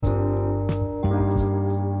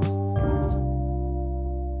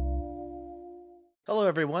Hello,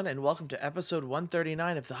 everyone, and welcome to episode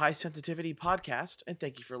 139 of the High Sensitivity Podcast, and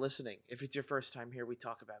thank you for listening. If it's your first time here, we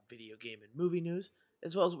talk about video game and movie news,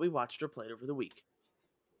 as well as what we watched or played over the week.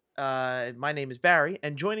 My name is Barry,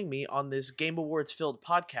 and joining me on this Game Awards-filled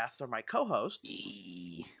podcast are my co-hosts.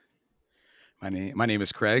 Eee. My name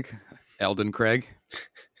is Craig, Eldon Craig.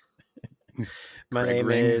 My Craig name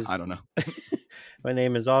Ring? is I don't know. My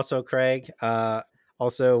name is also Craig.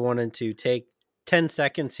 Also wanted to take 10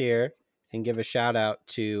 seconds here and give a shout out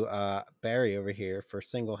to Barry over here for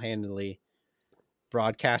single-handedly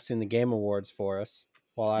broadcasting the Game Awards for us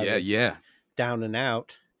while I was down and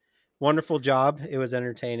out. Wonderful job. It was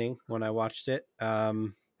entertaining when I watched it.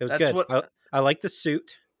 It was good. I like the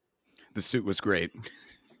suit. The suit was great.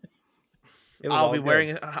 I'll be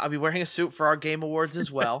wearing a suit for our Game Awards as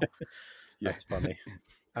well. That's funny.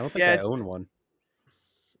 I don't think I own one.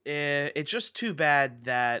 It's just too bad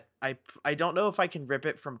that I don't know if I can rip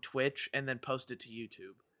it from Twitch and then post it to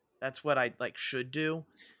YouTube. That's what I should do,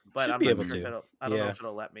 but I'm not sure if I don't know if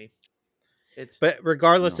it'll let me. But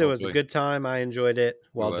regardless, it was a good time. I enjoyed it.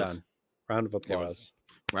 Well done. Round of applause.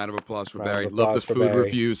 Round of applause for Barry. Love the food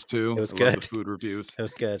reviews too. It was good. Love the food reviews. It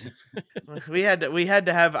was good. I had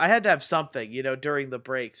to have something, during the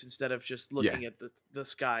breaks instead of just looking at the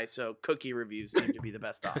sky. So cookie reviews seemed to be the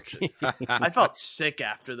best option. I felt sick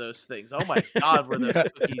after those things. Oh my god, were those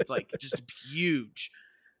cookies just huge?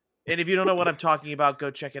 And if you don't know what I'm talking about,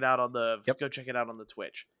 go check it out on the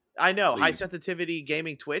Twitch. I know, High Sensitivity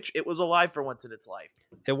Gaming Twitch. It was alive for once in its life.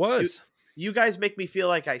 It was. You guys make me feel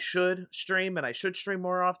like I should stream, and I should stream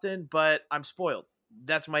more often, but I'm spoiled.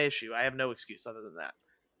 That's my issue. I have no excuse other than that.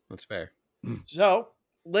 That's fair. So,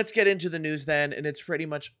 let's get into the news then, and it's pretty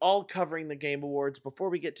much all covering the Game Awards. Before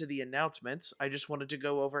we get to the announcements, I just wanted to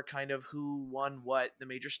go over kind of who won what, the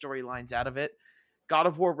major storylines out of it. God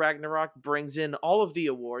of War Ragnarok brings in all of the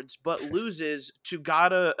awards, but loses to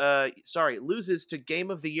Game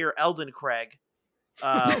of the Year Elden Craig,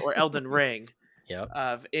 or Elden Ring.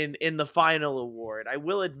 Yep. In the final award. I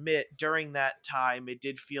will admit, during that time, it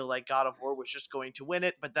did feel like God of War was just going to win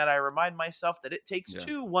it, but then I remind myself that It Takes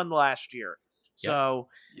Two won last year. So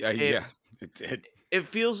it did. It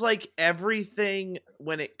feels like everything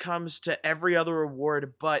when it comes to every other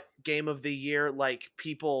award but Game of the Year,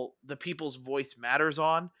 the people's voice matters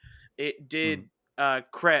on. It did.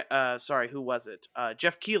 Who was it?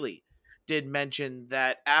 Jeff Keighley did mention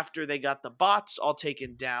that after they got the bots all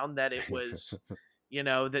taken down, that it was,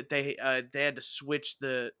 that they had to switch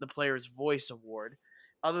the player's voice award.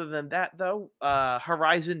 Other than that, though,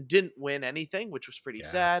 Horizon didn't win anything, which was pretty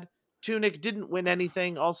sad. Tunic didn't win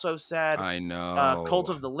anything, also sad. I know. Cult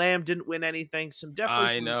of the Lamb didn't win anything.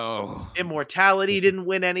 Immortality didn't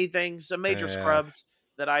win anything. Some major scrubs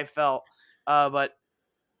that I felt. But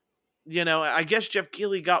I guess Jeff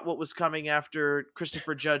Keighley got what was coming after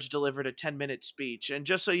Christopher Judge delivered a 10-minute speech. And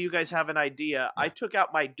just so you guys have an idea, I took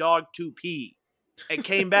out my dog to pee and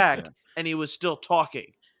came back and he was still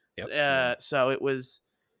talking. Yep. So it was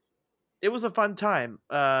a fun time.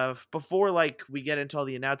 Before we get into all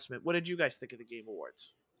the announcement, what did you guys think of the Game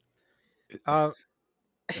Awards? I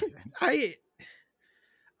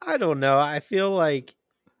don't know. I feel like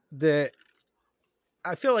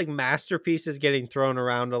Masterpiece is getting thrown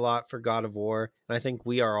around a lot for God of War, and I think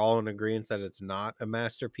we are all in agreement that it's not a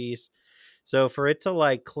masterpiece. So for it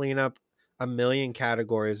to clean up a million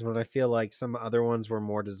categories when I feel like some other ones were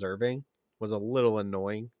more deserving was a little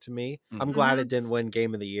annoying to me. Mm-hmm. I'm glad it didn't win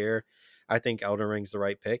Game of the Year. I think Elden Ring's the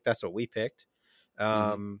right pick. That's what we picked.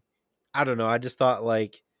 I don't know. I just thought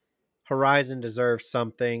Horizon deserves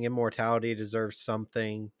something. Immortality deserves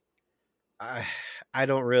something. I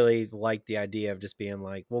don't really like the idea of just being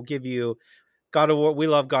we'll give you God of War. We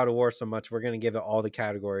love God of War so much. We're going to give it all the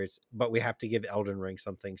categories, but we have to give Elden Ring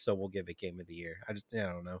something. So we'll give it Game of the Year. I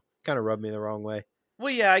don't know. Kind of rubbed me the wrong way.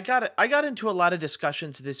 Well, yeah, I got into a lot of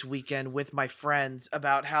discussions this weekend with my friends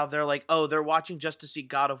about how they're they're watching just to see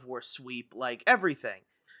God of War sweep everything.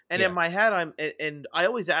 And in my head, I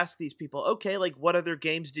always ask these people, okay, what other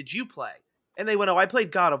games did you play? And they went, oh, I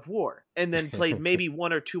played God of War, and then played maybe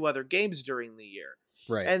one or two other games during the year.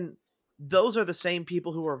 Right. And those are the same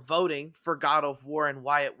people who are voting for God of War and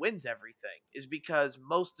why it wins everything, is because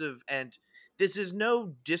and this is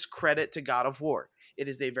no discredit to God of War. It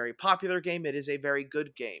is a very popular game. It is a very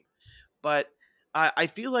good game. But I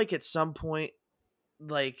feel like at some point,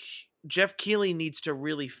 Jeff Keighley needs to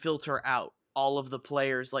really filter out all of the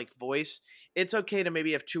players' voice. It's okay to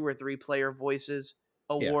maybe have 2 or 3 player voices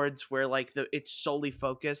awards where it's solely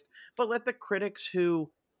focused, but let the critics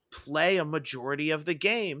who play a majority of the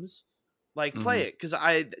games Like, Mhm. play it, because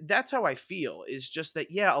that's how I feel. Is just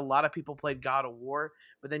that, yeah, a lot of people played God of War,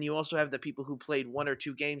 but then you also have the people who played 1 or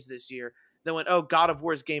 2 games this year that went, "Oh, God of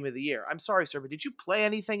War is game of the year." I'm sorry, sir, but did you play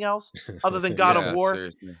anything else other than God of Yeah, War?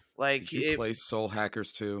 seriously. Like, Did you play Soul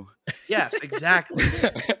Hackers 2? yes, exactly.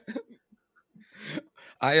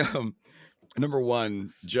 I number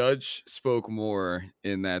one, Judge spoke more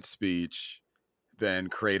in that speech than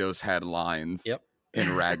Kratos had lines Yep.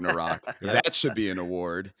 in Ragnarok. Yep. That should be an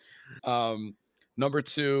award. Um, Number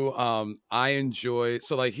two, I enjoy.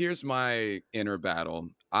 So, like, here's my inner battle.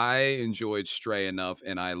 I enjoyed Stray enough,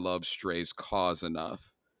 and I love Stray's cause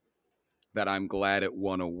enough that I'm glad it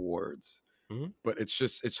won awards. Mhm. But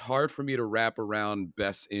it's hard for me to wrap around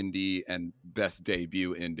best indie and best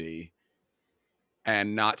debut indie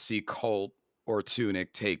and not see Cult or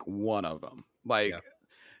Tunic take one of them. Yeah.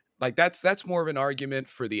 Like that's more of an argument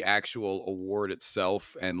for the actual award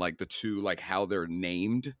itself and like the two, like how they're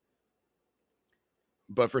named.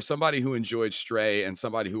 But for somebody who enjoyed Stray and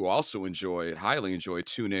somebody who also highly enjoyed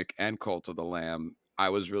Tunic and Cult of the Lamb, I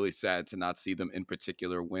was really sad to not see them in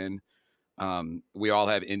particular win. We all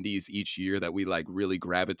have indies each year that we like really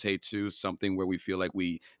gravitate to, something where we feel like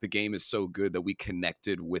the game is so good that we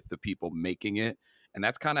connected with the people making it. And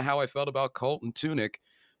that's kind of how I felt about Cult and Tunic,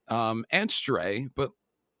 and Stray, but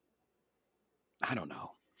I don't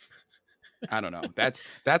know.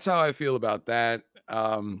 That's how I feel about that.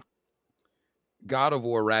 God of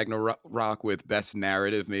War Ragnarok with best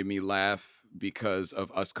narrative made me laugh because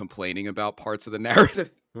of us complaining about parts of the narrative.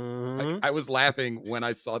 Like, Mhm. I was laughing when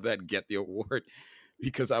I saw that get the award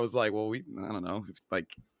because I was like, well, I don't know. Like,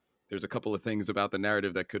 there's a couple of things about the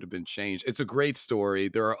narrative that could have been changed. It's a great story.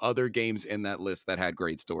 There are other games in that list that had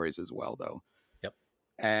great stories as well, though. Yep.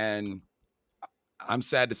 And I'm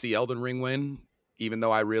sad to see Elden Ring win, even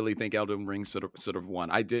though I really think Elden Ring sort of won.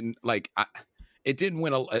 It didn't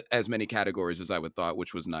win as many categories as I would thought,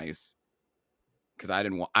 which was nice because I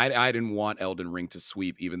didn't want Elden Ring to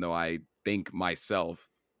sweep, even though I think myself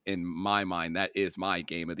in my mind that is my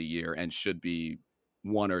game of the year and should be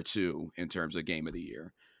 1 or 2 in terms of game of the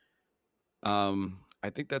year. I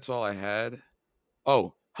think that's all I had.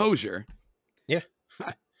 Oh, Hosier. Yeah.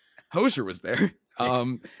 Hosier was there.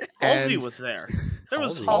 Halsey And was there. There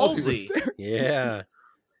was Halsey was Halsey. there. Yeah.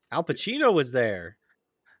 Al Pacino was there.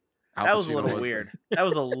 Al That was a Pacino little was weird. there. That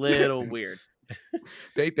was a little weird.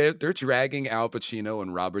 They're dragging Al Pacino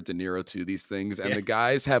and Robert De Niro to these things, and Yeah. the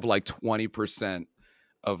guys have like 20%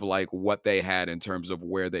 of like what they had in terms of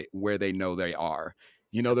where they know they are.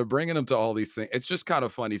 You know, they're bringing them to all these things. It's just kind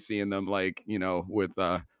of funny seeing them, like, you know, with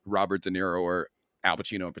Robert De Niro or Al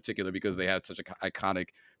Pacino in particular, because they had such iconic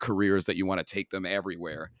careers that you want to take them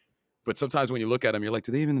everywhere. But sometimes when you look at them, you're like,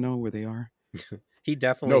 do they even know where they are? He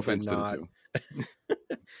definitely No did offense to the not. two.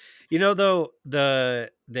 You know, though, the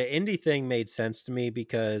indie thing made sense to me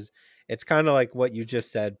because it's kind of like what you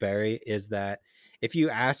just said, Barry, is that if you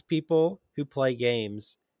ask people who play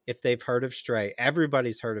games if they've heard of Stray,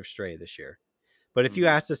 everybody's heard of Stray this year. But if you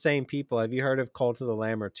ask the same people, have you heard of Cult of the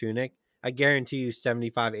Lamb or Tunic? I guarantee you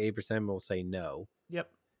 75-80% will say no. Yep.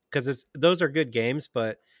 Because those are good games,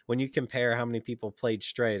 but when you compare how many people played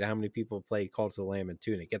Stray to how many people played Cult of the Lamb and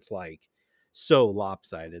Tunic, it's like so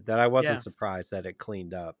lopsided that I wasn't Yeah. surprised that it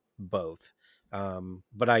cleaned up both.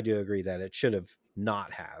 But I do agree that it should have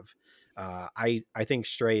not have. I think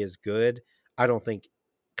Stray is good. I don't think,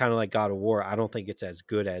 kind of like God of War, I don't think it's as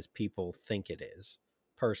good as people think it is,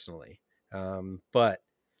 personally. But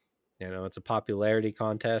you know, it's a popularity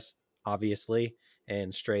contest, obviously,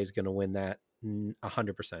 and Stray is going to win that 100%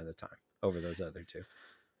 of the time over those other two.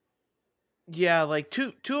 Yeah, like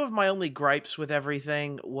two of my only gripes with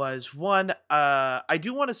everything was, one, I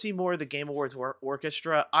do want to see more of the Game Awards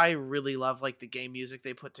orchestra. I really love like the game music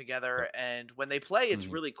they put together, and when they play, it's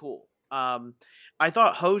Mhm. really cool. I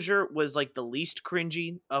thought Hosier was like the least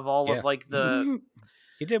cringy of all Yeah. of like the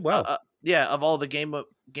He did well. of all the Game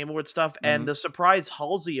Award stuff, and Mhm. the surprise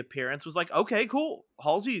Halsey appearance was like, okay, cool.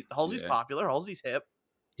 Halsey's Yeah. popular. Halsey's hip.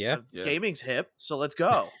 Yeah. Yeah. Gaming's hip. So let's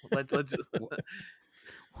go. Let's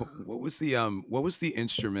What was the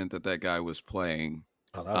instrument that guy was playing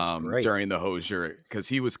Oh, that was great. during the Hosier? Because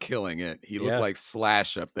he was killing it. He looked Yeah. like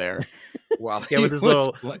Slash up there while Yeah, he with his was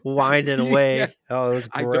little like, winding away. Yeah. Oh, it was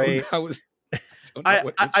I great. don't know what I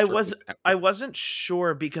instrument that I was. wasn't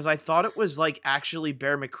sure because I thought it was like actually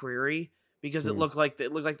Bear McCreary because it Hmm. looked like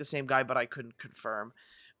the same guy, but I couldn't confirm.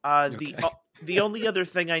 Okay. The only other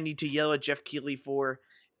thing I need to yell at Jeff Keighley for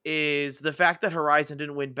is the fact that Horizon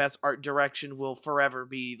didn't win Best Art Direction will forever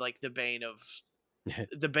be like the bane of Yeah.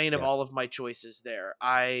 all of my choices there.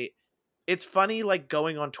 I it's funny like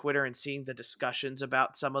going on Twitter and seeing the discussions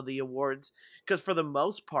about some of the awards, because for the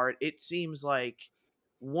most part it seems like,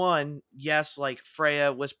 one, yes, like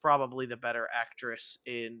Freya was probably the better actress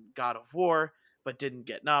in God of War but didn't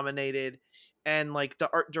get nominated, and like the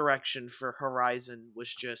art direction for Horizon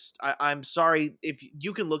was just, I'm sorry, if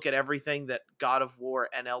you can look at everything that God of War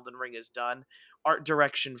and Elden Ring has done, art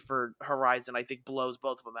direction for Horizon I think blows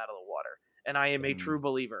both of them out of the water, and I am a true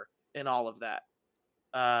believer in all of that.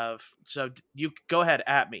 So you go ahead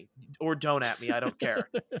at me or don't at me. I don't care.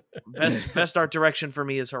 Best art direction for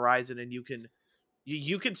me is Horizon, and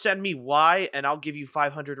you can send me why, and I'll give you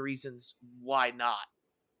 500 reasons why not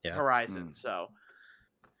Horizon. So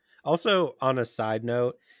also, on a side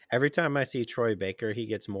note, every time I see Troy Baker, he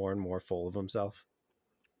gets more and more full of himself.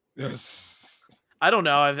 I don't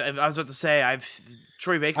know. I was about to say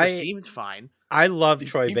Troy Baker seemed fine. I love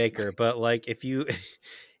Troy Baker, but like if you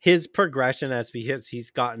his progression as he's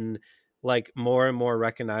gotten like more and more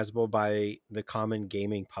recognizable by the common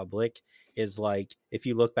gaming public is like, if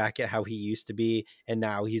you look back at how he used to be and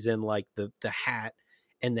now he's in like the hat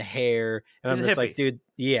and the hair, and I'm just like, dude,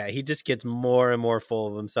 yeah, he just gets more and more full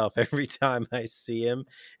of himself every time I see him,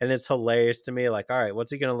 and it's hilarious to me. Like, all right,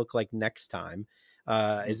 what's he gonna look like next time?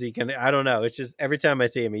 Is he gonna, I don't know, it's just every time I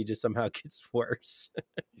see him he just somehow gets worse.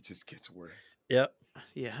 He just gets worse. Yep.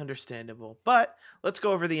 Yeah, understandable. But let's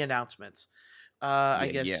go over the announcements. I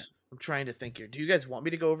guess I'm trying to think here. Do you guys want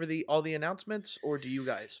me to go over all the announcements, or do you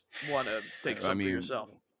guys want to think something for yourself?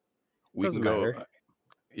 We can go.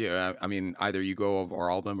 Yeah, I mean, either you go over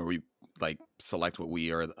all of them, or we like select what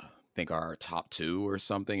we think are our top 2 or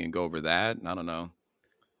something, and go over that. I don't know.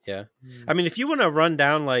 Yeah, I mean, if you want to run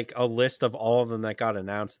down like a list of all of them that got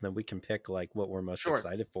announced, and then we can pick like what we're most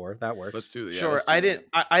excited for. That works. Let's do that. Sure. I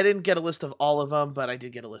didn't get a list of all of them, but I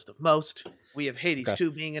did get a list of most. We have Hades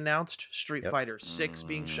 2 being announced, Street Fighter 6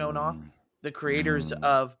 being shown off. The creators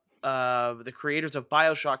of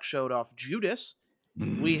BioShock showed off Judas.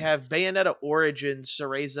 We have Bayonetta Origins,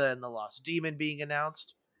 Cereza and the Lost Demon being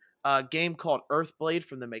announced. A game called Earthblade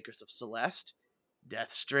from the makers of Celeste.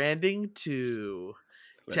 Death Stranding 2.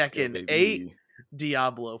 Tekken 8,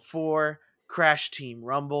 Diablo 4, Crash Team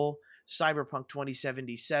Rumble, Cyberpunk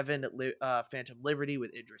 2077, Phantom Liberty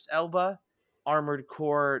with Idris Elba, Armored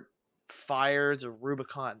Core Fires of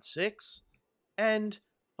Rubicon 6, and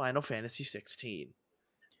Final Fantasy 16.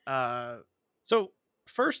 So,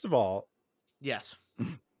 first of all, yes.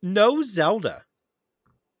 No Zelda.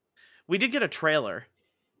 We did get a trailer.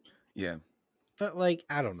 Yeah. But like,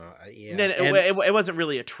 I don't know. Yeah, it wasn't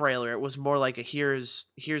really a trailer. It was more like a here's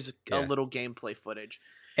a little gameplay footage.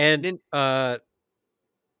 And I'm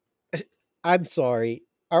sorry.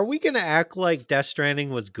 Are we gonna act like Death Stranding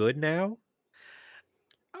was good now?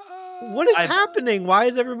 What is happening? Why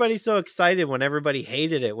is everybody so excited when everybody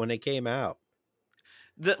hated it when it came out?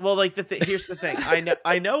 Here's the thing.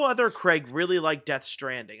 I know other Craig really liked Death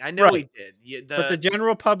Stranding. I know he did. But the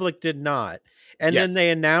general public did not. And then they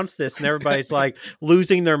announced this, and everybody's like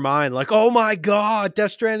losing their mind, like, "Oh my god,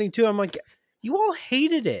 Death Stranding 2." I'm like, you all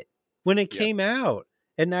hated it when it came out,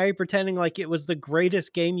 and now you're pretending like it was the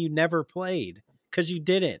greatest game you never played because you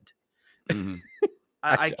didn't. Mm-hmm.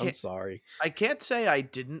 I'm sorry. I can't say I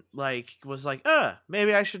didn't was like,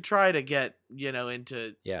 maybe I should try to get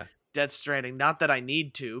into Death Stranding. Not that I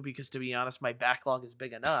need to, because to be honest, my backlog is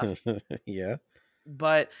big enough. Yeah.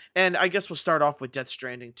 And I guess we'll start off with Death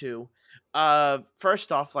Stranding 2.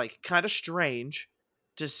 First off, like, kind of strange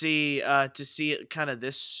to see it kind of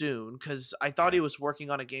this soon, because I thought he was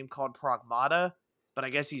working on a game called Pragmata, but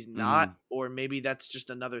I guess he's not, or maybe that's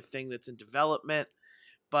just another thing that's in development.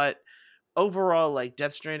 But overall, like,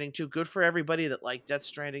 Death Stranding 2, good for everybody that liked Death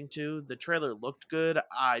Stranding 2. The trailer looked good.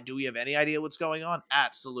 Do we have any idea what's going on?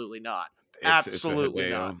 Absolutely not.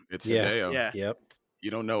 Absolutely not. It's Hideo. Yeah. Yep.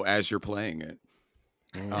 You don't know as you're playing it.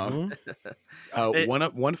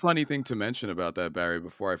 Mm-hmm. One funny thing to mention about that, Barry,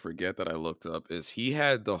 before I forget that I looked up, is he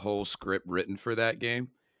had the whole script written for that game,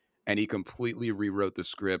 and he completely rewrote the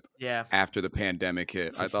script after the pandemic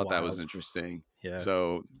hit. I thought that was interesting. Yeah.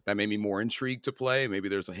 So that made me more intrigued to play. Maybe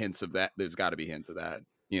there's a hints of that. There's got to be hints of that,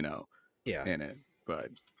 in it. But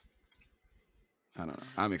I don't know.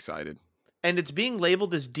 I'm excited. And it's being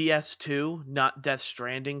labeled as DS2, not Death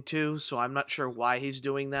Stranding 2, so I'm not sure why he's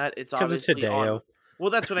doing that. It's obviously Hideo. Well,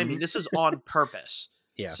 that's what I mean. This is on purpose.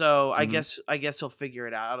 Yeah. So I guess he'll figure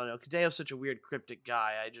it out. I don't know. Hideo's such a weird, cryptic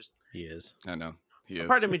guy. He is. I know. He is.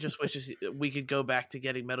 Part of me just wishes we could go back to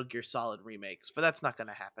getting Metal Gear Solid remakes, but that's not going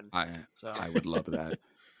to happen. I would love that.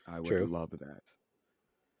 I would love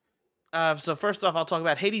that. So first off, I'll talk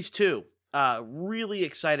about Hades 2. Really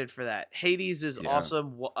excited for that. Hades is Yeah.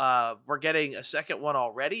 awesome. We're getting a second one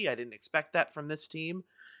already. I didn't expect that from this team,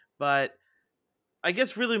 but I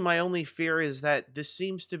guess really my only fear is that this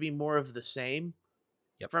seems to be more of the same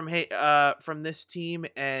Yep. from this team,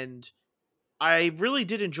 and I really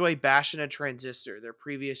did enjoy Bastion and Transistor, their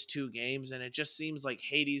previous two games, and it just seems like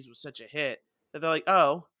Hades was such a hit that they're like,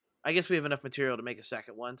 oh, I guess we have enough material to make a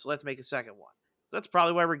second one, so let's make a second one. So that's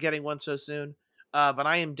probably why we're getting one so soon. But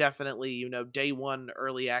I am definitely, day one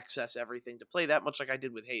early access everything to play that much like I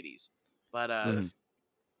did with Hades. But Mhm.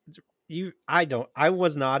 I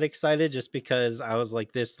was not excited just because I was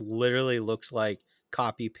like, this literally looks like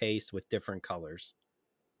copy paste with different colors.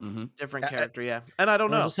 Mhm. different I, character, yeah. And I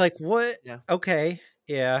don't I was know. just like, what? Yeah. Okay.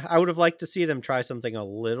 Yeah. I would have liked to see them try something a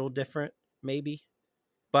little different, maybe.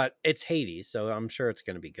 But it's Hades, so I'm sure it's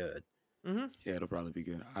going to be good. Mm-hmm. Yeah, it'll probably be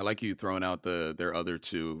good. I like you throwing out their other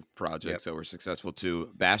two projects Yep. that were successful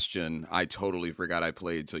too. Bastion, I totally forgot I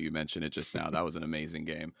played till you mentioned it just now. That was an amazing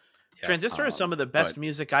game. Yeah. Transistor is some of the best But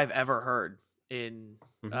music I've ever heard in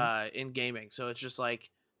Mhm. in gaming. So it's just like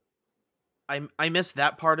I miss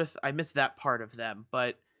that part of them,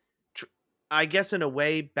 but tr- I guess in a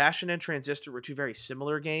way, Bastion and Transistor were two very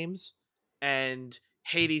similar games, and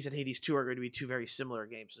Hades and Hades 2 are going to be two very similar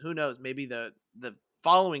games. So who knows? Maybe the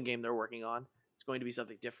following game they're working on is going to be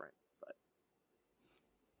something different, but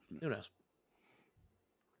who knows?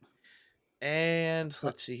 And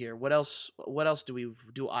let's see here. What else? What else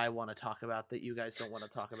do I want to talk about that you guys don't want to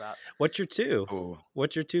talk about? What's your two? oh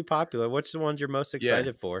What's your two popular? What's the ones you're most yeah,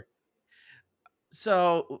 excited for?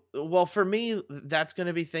 So, well, for me, that's going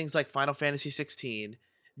to be things like Final Fantasy 16.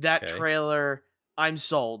 That Okay. trailer, I'm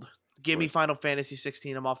sold. Give me course. Final Fantasy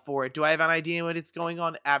 16. I'm all for it. Do I have an idea what it's going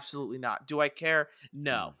on? Absolutely not. Do I care?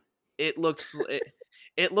 No. No. It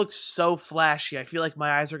looks so flashy. I feel like my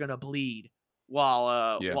eyes are going to bleed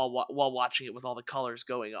Yeah. while watching it with all the colors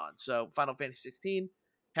going on. So, Final Fantasy 16,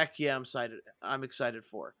 heck yeah, I'm excited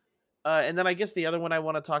for. And then I guess the other one I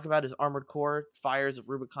want to talk about is Armored Core: Fires of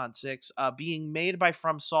Rubicon 6, being made by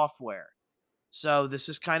From Software. So this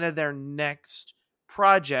is kind of their next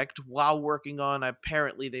project while working on,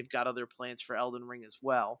 apparently they've got other plans for Elden Ring as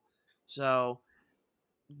well. So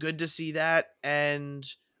good to see that. And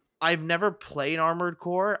I've never played Armored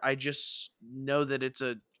Core. I just know that it's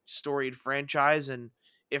a storied franchise, and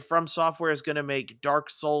if From Software is going to make Dark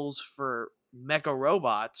Souls for mecha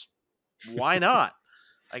robots, why not?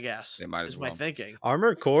 I guess They might is as my well. thinking.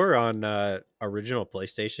 Armored Core on original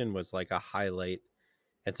PlayStation was like a highlight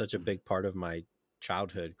and such a Mhm. big part of my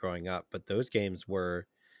childhood growing up. But those games were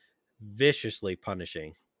viciously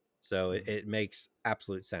punishing, so Mhm. it makes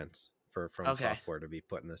absolute sense for From Okay. Software to be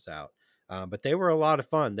putting this out. But they were a lot of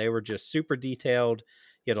fun. They were just super detailed.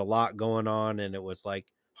 You had a lot going on, and it was like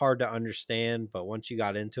hard to understand. But once you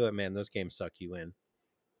got into it, man, those games suck you in.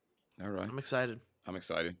 All right. I'm excited. I'm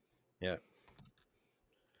excited. Yeah.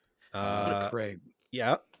 What- Craig,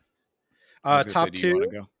 Yeah. I was gonna say, Top do you want to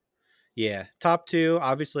two. go? Yeah, top two.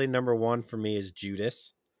 Obviously, number one for me is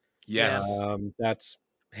Judas. Yeah. Yes. That's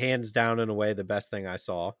hands down in a way the best thing I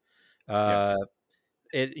saw. Uh, Yes.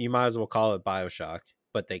 it you might as well call it BioShock,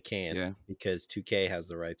 but they can't Yeah. because 2K has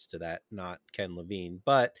the rights to that, not Ken Levine.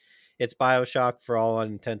 But it's BioShock for all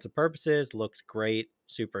intents and purposes. Looks great.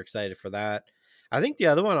 Super excited for that. I think the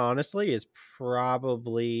other one, honestly, is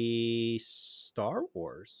probably Star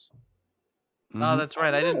Wars. Oh, Mhm. that's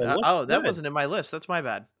right. I Oh, didn't. it looks Oh, that good. wasn't in my list. That's my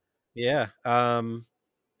bad. Yeah.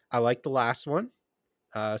 I like the last one.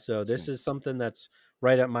 So this Same. is something that's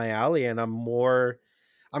right up my alley, and I'm going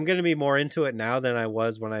to be more into it now than I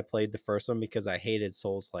was when I played the first one because I hated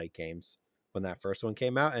Souls-like games when that first one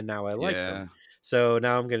came out, and now I like them. Yeah. So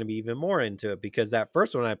now I'm going to be even more into it because that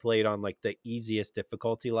first one I played on like the easiest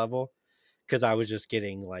difficulty level because I was just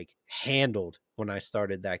getting like handled when I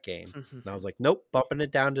started that game. And I was like, nope, bumping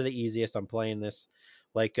it down to the easiest. I'm playing this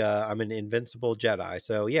like I'm an invincible Jedi.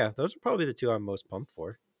 So yeah, those are probably the two I'm most pumped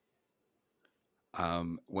for.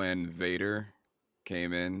 When Vader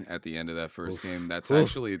came in at the end of that first game, Oof. that's Oof.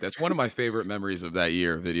 actually that's one of my favorite memories of that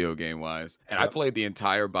year, video game wise. And I Yep. played the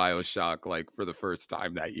entire BioShock like for the first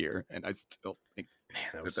time that year, and I still think Man,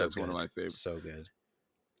 that was that so that's one of good. my favorites. So good.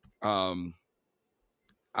 Um,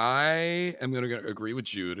 I am gonna agree with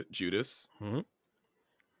Judas. Mhm.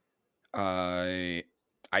 I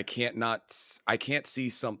I can't see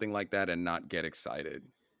something like that and not get excited.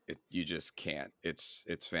 You just can't. It's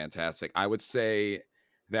fantastic. I would say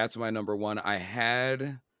that's my number one. If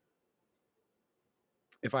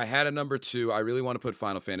I had a number two, I really want to put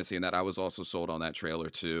Final Fantasy in that. I was also sold on that trailer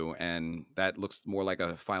too, and that looks more like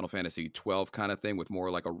a Final Fantasy 12 kind of thing with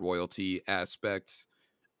more like a royalty aspect,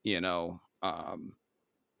 you know.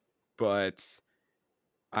 but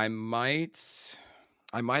I might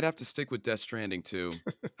have to stick with Death Stranding too.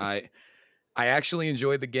 I actually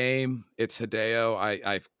enjoyed the game. It's Hideo.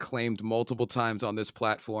 I've claimed multiple times on this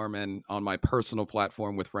platform and on my personal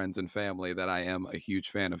platform with friends and family that I am a huge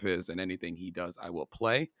fan of his, and anything he does, I will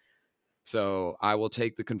play. So I will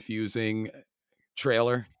take the confusing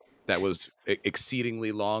trailer that was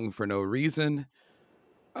exceedingly long for no reason,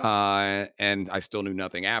 and I still knew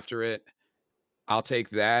nothing after it. I'll take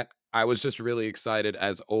that. I was just really excited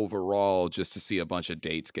as overall just to see a bunch of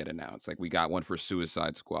dates get announced. Like we got one for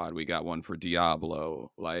Suicide Squad, we got one for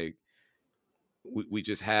Diablo. Like we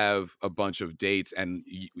just have a bunch of dates, and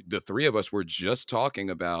the three of us were just talking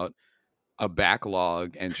about a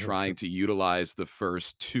backlog and trying to utilize the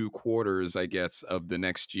first 2 quarters, I guess, of the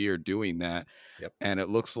next year doing that. Yep. And it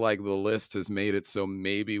looks like the list has made it so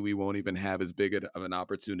maybe we won't even have as big of an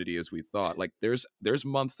opportunity as we thought. Like there's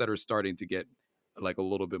months that are starting to get like a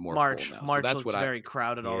little bit more March full now. So that's looks what very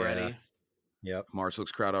crowded already. Yep. March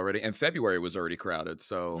looks crowded already, and February was already crowded.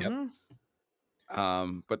 So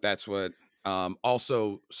Mhm. but that's what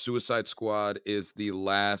also Suicide Squad is the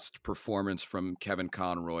last performance from Kevin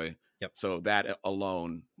Conroy. Yep. So that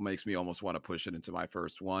alone makes me almost want to push it into my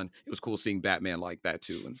first one. It was cool seeing Batman like that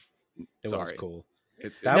too. And It was cool.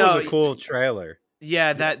 That No, was a cool trailer.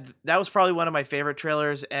 Yeah, that was probably one of my favorite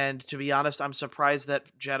trailers, and to be honest, I'm surprised that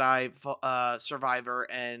Jedi Survivor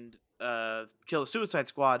and Kill the Suicide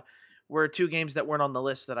Squad were 2 games that weren't on the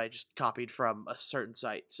list that I just copied from a certain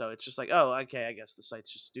site. So it's just like, oh, okay, I guess the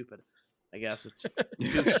site's just stupid. I guess it's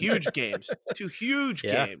 2 huge games, 2 huge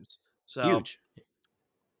games. So Huge.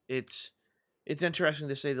 it's interesting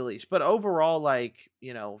to say the least. But overall, like,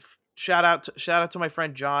 you know, shout out to my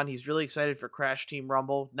friend John. He's really excited for Crash Team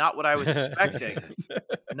Rumble. Not what I was expecting.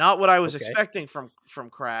 Not what I was expecting from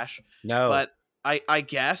Crash. No. But I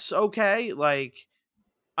guess okay. Like,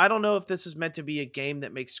 I don't know if this is meant to be a game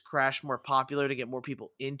that makes Crash more popular to get more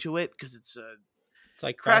people into it, because it's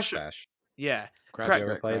like Crash Bash. Yeah. Crash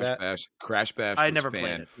Bash. Crash Bash I was never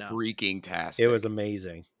played it. No. Freaking tastic. It was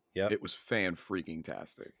amazing. Yep. It was freaking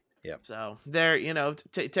tastic. Yep. So there, you know,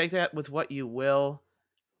 take that with what you will.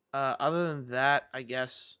 Other than that, I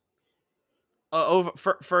guess.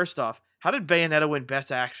 First off, how did Bayonetta win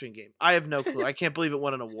Best Action Game? I have no clue. I can't believe it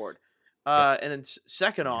won an award. And then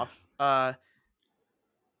second off,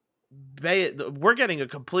 we're getting a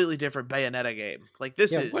completely different Bayonetta game. Like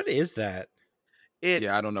this is what is that?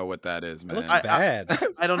 Yeah, I don't know what that is, man. It looks bad.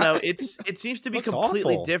 I don't know. It seems to be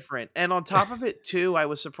completely awful. different. And on top of it, too, I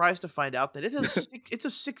was surprised to find out that it's a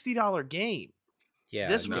 $60 game. Yeah,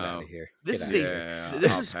 this get out of here. This Get is out of here.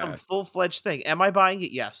 this is some full-fledged thing. Am I buying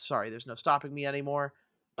it? Yes. Sorry, there's no stopping me anymore.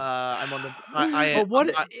 I'm on the. But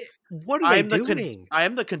what are they doing? I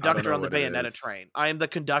am the conductor on the what it Bayonetta is. train. I am the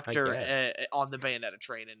conductor guess. on the Bayonetta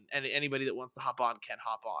train, and anybody that wants to hop on can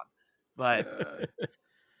hop on. But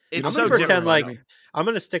it's I'm so gonna pretend different. like I'm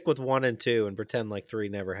gonna stick with 1 and 2 and pretend like 3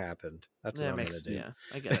 never happened. That's what I'm gonna do. Yeah,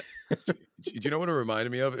 I get it. Do you know what it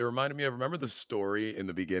reminded me of? It reminded me of, remember the story in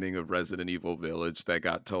the beginning of Resident Evil Village that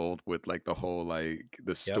got told with like the whole like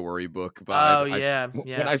the storybook vibe? Oh yeah,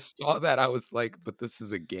 When I saw that, I was like, but this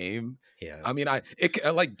is a game. Yeah. I mean, it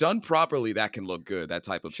like done properly, that can look good. That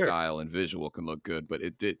type of Sure. style and visual can look good, but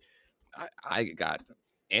it did. I got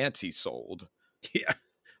anti-sold. Yeah.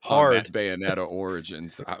 Hard. Hard. Bayonetta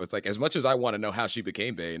Origins. I was like, as much as I want to know how she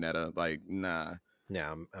became Bayonetta, like, nah.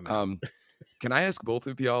 Yeah, I'm out. Can I ask both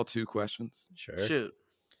of y'all 2 questions? Sure. Shoot.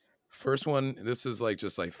 First one, this is like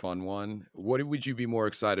just like fun one. What would you be more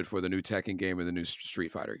excited for, the new Tekken game or the new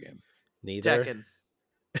Street Fighter game? Neither. Tekken.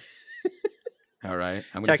 All right,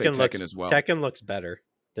 I'm gonna say Tekken as well. Tekken looks better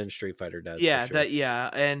than Street Fighter does. Yeah, for sure.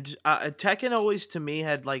 and Tekken always to me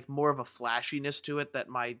had like more of a flashiness to it that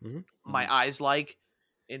my eyes like,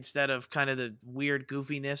 instead of kind of the weird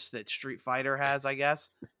goofiness that Street Fighter has, I guess.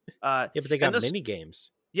 Yeah, but they got mini games.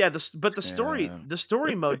 Yeah, the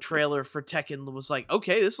story mode trailer for Tekken was like,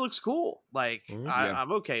 okay, this looks cool. Like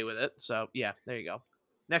I'm okay with it. So yeah, there you go.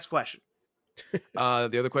 Next question. The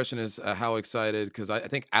other question is how excited, because I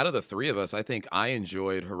think out of the 3 of us, I think I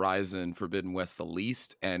enjoyed Horizon Forbidden West the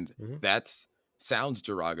least, and that's sounds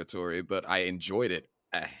derogatory, but I enjoyed it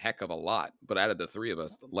a heck of a lot. But out of the 3 of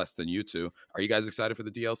us, less than you 2. Are you guys excited for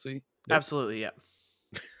the DLC? Nope. Absolutely, yeah.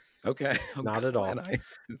 Okay. Not at all.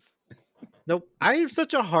 Nope. I have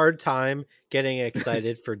such a hard time getting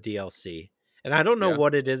excited for DLC. And I don't know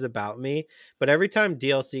what it is about me, but every time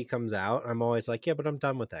DLC comes out, I'm always like, yeah, but I'm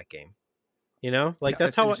done with that game. You know? Like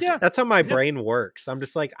that's how my brain works. I'm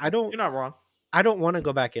just like, You're not wrong. I don't want to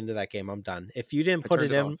go back into that game. I'm done. If you didn't put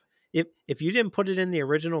it in if you didn't put it in the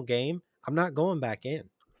original game, I'm not going back in.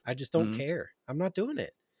 I just don't care. I'm not doing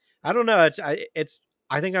it. I don't know.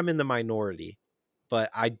 I think I'm in the minority, but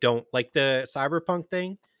I don't like the Cyberpunk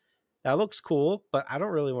thing. That looks cool, but I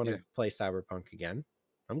don't really want to Yeah. play Cyberpunk again.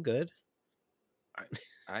 I'm good.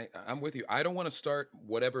 I'm with you. I don't want to start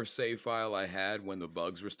whatever save file I had when the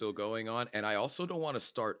bugs were still going on, and I also don't want to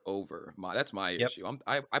start over. That's my Yep. issue.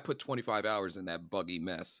 I put 25 hours in that buggy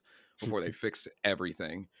mess before they fixed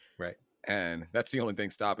everything, Right. and that's the only thing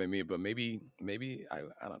stopping me. But maybe I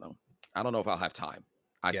don't know. I don't know if I'll have time.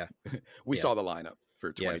 Yeah. We Yeah. saw the lineup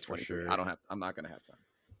for Yeah, for 2023. sure. I'm not gonna have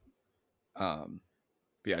time.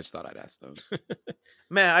 But yeah, I just thought I'd ask those.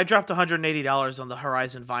 Man, I dropped $180 on the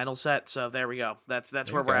Horizon vinyl set, so there we go. That's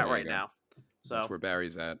where we're Okay, at there you right go. now. So That's where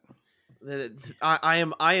Barry's at.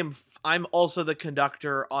 I'm also the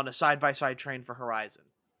conductor on a side-by-side train for Horizon.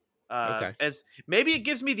 Okay. As maybe it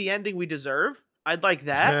gives me the ending we deserve. I'd like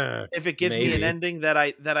that if it gives me an Maybe. ending that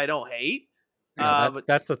I don't hate. No, But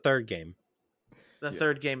that's the third game. the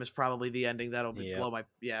third game is probably the ending that'll Yeah. blow my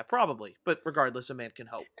probably. But regardless, a man can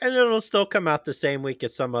hope. And it'll still come out the same week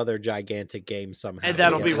as some other gigantic game somehow. And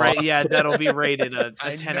that'll It be gets right. lost. Yeah, that'll be rated a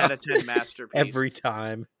I 10 know. out of 10 masterpiece. Every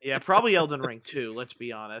time. Yeah, probably Elden Ring too, let's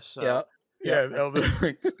be honest. So. Yeah. Elden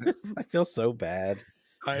Ring. I feel so bad.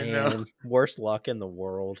 I know. Man, worst luck in the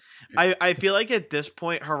world. I feel like at this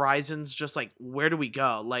point Horizon's just like, where do we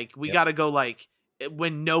go? Like we Yep. got to go like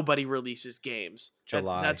when nobody releases games.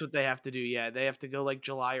 July. That's what they have to do. Yeah, they have to go like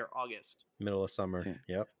July or August. Middle of summer.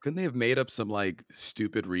 Yeah. Yep. Couldn't they have made up some like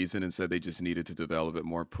stupid reason and said they just needed to develop it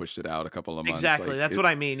more, pushed it out a couple of months? Exactly. That's what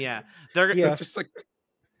I mean. Yeah. They're Yeah. Just like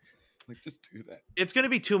just do that. It's going to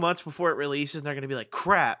be 2 months before it releases and they're going to be like,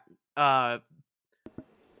 "Crap.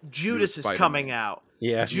 Judas is Spider-Man. coming out.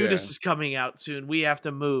 Yeah. Judas is coming out soon. We have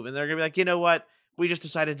to move." And they're going to be like, "You know what? We just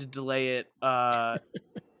decided to delay it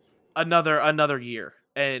another year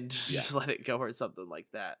and just let it go," or something like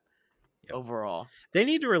that. Yep. Overall. They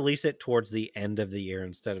need to release it towards the end of the year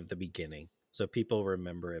instead of the beginning, so people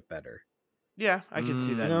remember it better. Yeah, I can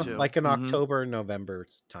see that too. Like an Mhm. October, November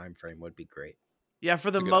time frame would be great. Yeah,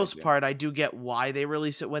 for the a good most idea. part, I do get why they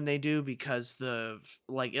release it when they do, because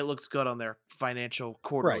it looks good on their financial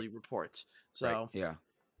quarterly reports. So Yeah.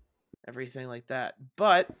 everything like that.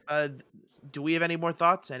 But do we have any more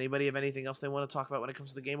thoughts? Anybody have anything else they want to talk about when it comes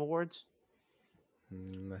to the Game Awards?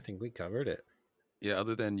 I think we covered it. Yeah,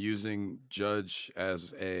 other than using Judge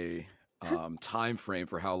as a time frame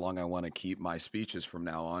for how long I want to keep my speeches from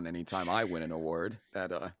now on, anytime I win an award,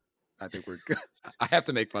 that I think we're good. I have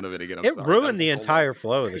to make fun of it again. I'm It sorry. ruined That the was so entire long.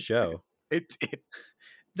 flow of the show. It did.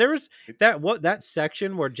 There was that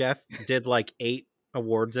section where Jeff did like 8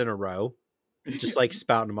 awards in a row, just like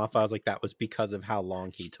spouting them off. I was like, that was because of how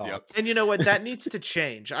long he talked. And you know what? That needs to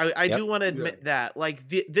change. I Yep. do want to admit that. Like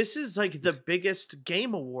this is like the biggest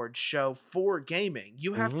game award show for gaming.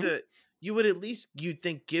 You have to. You would at least, you'd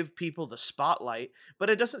think, give people the spotlight,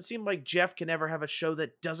 but it doesn't seem like Jeff can ever have a show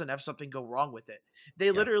that doesn't have something go wrong with it.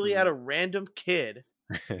 They literally had a random kid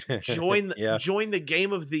join the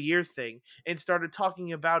Game of the Year thing and started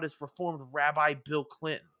talking about his Reformed Rabbi Bill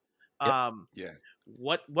Clinton. Yeah.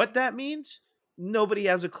 What that means? Nobody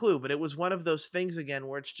has a clue, but it was one of those things again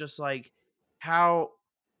where it's just like, how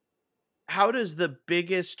does the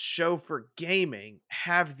biggest show for gaming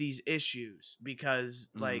have these issues?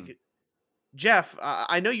 Because like, Jeff,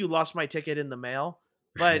 I know you lost my ticket in the mail,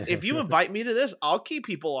 but if you invite me to this, I'll keep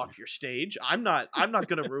people off your stage. I'm not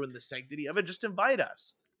going to ruin the sanctity of it. Just invite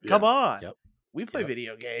us. Come on. Yep. We play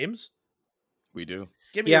video games. We do.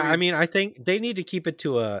 Give me I mean, I think they need to keep it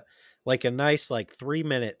to a nice 3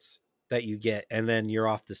 minutes that you get, and then you're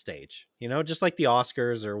off the stage. You know, just like the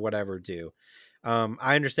Oscars or whatever do.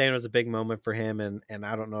 I understand it was a big moment for him, and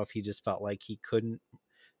I don't know if he just felt like he couldn't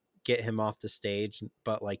get him off the stage,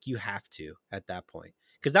 but like you have to at that point,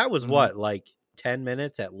 because that was what, like 10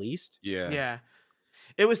 minutes at least. Yeah.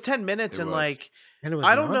 It was 10 minutes It and was. And it was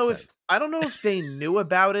I don't nonsense. know if they knew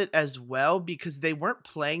about it as well, because they weren't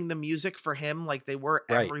playing the music for him like they were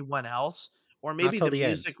Right. everyone else, or maybe till the the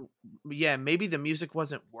end. music maybe the music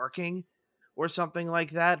wasn't working or something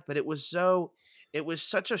like that, but it was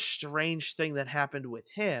such a strange thing that happened with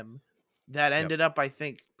him that ended up, I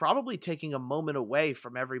think, probably taking a moment away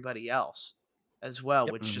from everybody else as well,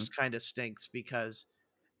 which just kind of stinks, because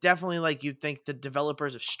definitely, like, you'd think the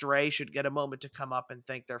developers of Stray should get a moment to come up and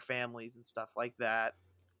thank their families and stuff like that.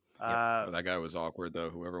 That guy was awkward, though.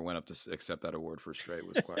 Whoever went up to accept that award for Stray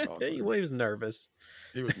was quite awkward. He was nervous.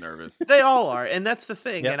 He was nervous. They all are, and that's the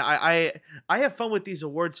thing. Yep. And I have fun with these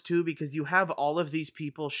awards too, because you have all of these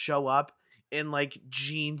people show up in like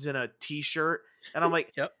jeans and a t-shirt, and I'm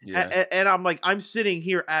like, Yeah. and I'm like, I'm sitting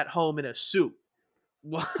here at home in a suit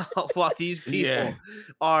while these people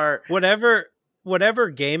are Whatever whatever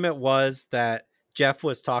game it was that Jeff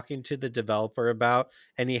was talking to the developer about,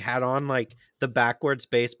 and he had on like the backwards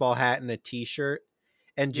baseball hat and a t-shirt,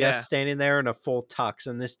 and Jeff's Yeah. standing there in a full tux,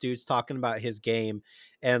 and this dude's talking about his game,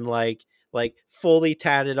 and like fully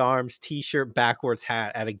tatted arms, t-shirt, backwards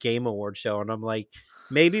hat at a game award show. And I'm like,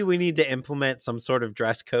 maybe we need to implement some sort of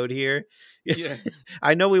dress code here. Yeah.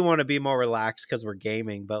 I know we want to be more relaxed because we're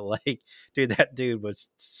gaming, but like, dude, that dude was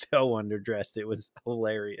so underdressed. It was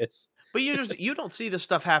hilarious. But you don't see this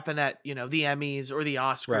stuff happen at, you know, the Emmys or the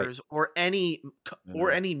Oscars or any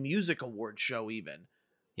music award show even.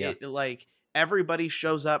 Yeah. It like everybody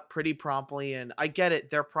shows up pretty promptly, and I get it,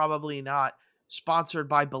 they're probably not sponsored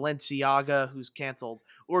by Balenciaga, who's canceled,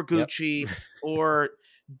 or Yep. Gucci or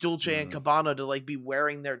Dolce and Gabbana to like be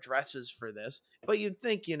wearing their dresses for this. But you'd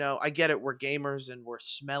think, you know, I get it, we're gamers and we're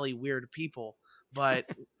smelly weird people, but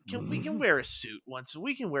we can wear a suit once.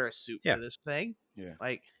 We can wear a suit Yeah. for this thing. Yeah.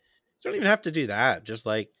 Like, You don't even have to do that. Just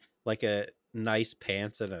like a nice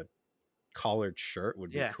pants and a collared shirt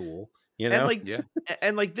would be Yeah. cool. You know? and like Yeah.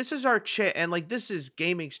 and like this is our chance, and like this is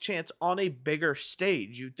gaming's chance on a bigger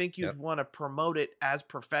stage. You'd think you'd Yep. want to promote it as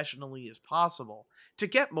professionally as possible to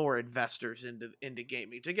get more investors into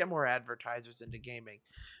gaming, to get more advertisers into gaming.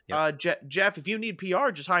 Yep. Jeff, if you need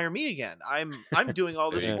PR, just hire me again. I'm doing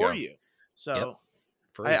all this There you for go. you. So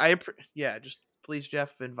Free. yeah, just please,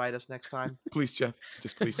 Jeff, invite us next time. Please, Jeff.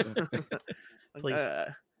 Just please, Jeff. Please.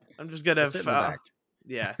 I'm just gonna I'll sit in the back.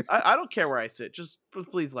 yeah, I don't care where I sit. Just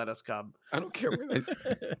please let us come. I don't care where this.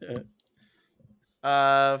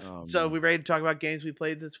 So man. we ready to talk about games we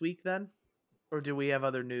played this week then, or do we have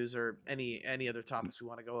other news or any other topics we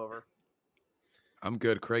want to go over? I'm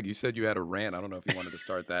good, Craig. You said you had a rant. I don't know if you wanted to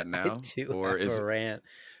start that now, I do or have is a rant.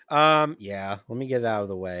 Yeah, let me get it out of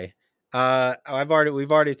the way.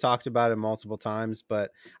 We've already talked about it multiple times,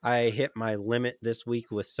 but I hit my limit this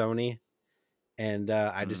week with Sony, and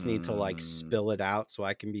I just need to like spill it out so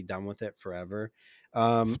I can be done with it forever.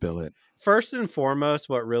 spill it? First and foremost,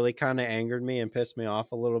 what really kind of angered me and pissed me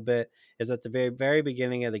off a little bit is at the very, very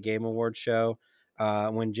beginning of the Game Awards show,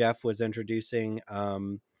 when Jeff was introducing,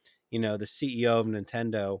 the CEO of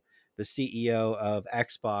Nintendo, the CEO of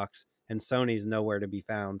Xbox, and Sony's nowhere to be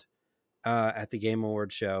found at the Game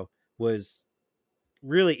Awards show, was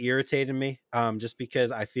really irritating me. Just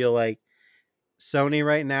because I feel like Sony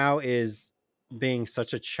right now is being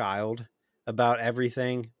such a child about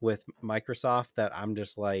everything with Microsoft that I'm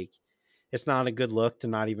just like, it's not a good look to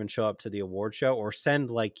not even show up to the award show or send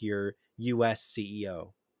like your US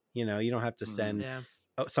CEO. You know, you don't have to send Yeah.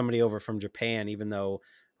 somebody over from Japan, even though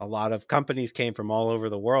a lot of companies came from all over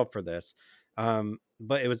the world for this.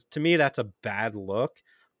 But it was, to me, that's a bad look.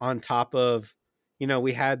 On top of,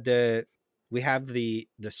 we have the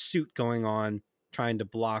suit going on trying to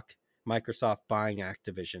block Microsoft buying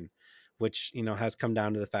Activision, which, has come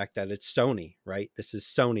down to the fact that it's Sony, right? This is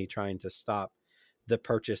Sony trying to stop the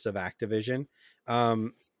purchase of Activision.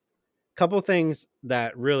 Couple things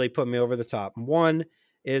that really put me over the top. One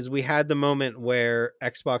is we had the moment where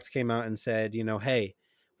Xbox came out and said, hey,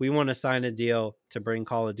 we want to sign a deal to bring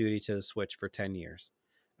Call of Duty to the Switch for 10 years.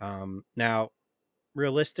 Now,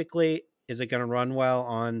 realistically, is it going to run well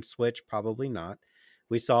on Switch? Probably not.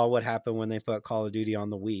 We saw what happened when they put Call of Duty on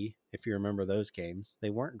the Wii. If you remember those games, they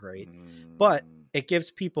weren't great, but it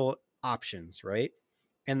gives people options, right?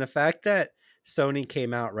 And the fact that Sony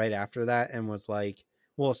came out right after that and was like,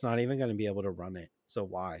 well, it's not even going to be able to run it. So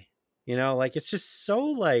why? It's just so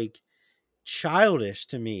like childish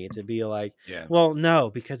to me to be like, Yeah. well, no,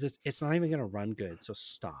 because it's not even going to run good. So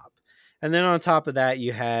stop. And then on top of that,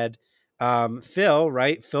 you had Phil,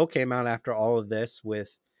 right? Phil came out after all of this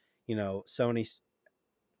with, Sony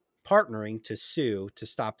partnering to sue to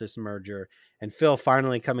stop this merger, and Phil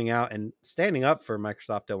finally coming out and standing up for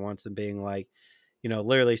Microsoft at once and being like,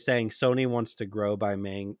 literally saying Sony wants to grow by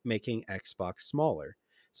making Xbox smaller.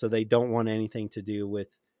 So they don't want anything to do with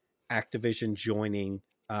Activision joining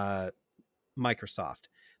Microsoft.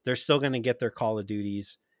 They're still going to get their Call of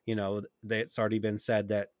Duties. It's already been said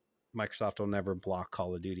that Microsoft will never block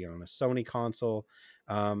Call of Duty on a Sony console.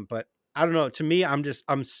 But I don't know. To me,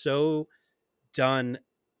 I'm so done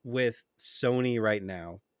with Sony right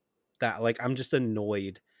now that like I'm just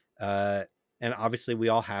annoyed. And obviously we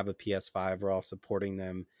all have a PS5. We're all supporting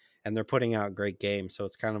them and they're putting out great games. So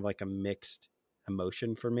it's kind of like a mixed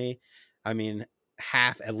emotion for me. I mean,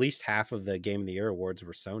 at least half of the Game of the Year awards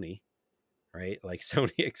were Sony, right? Like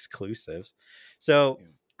Sony exclusives. So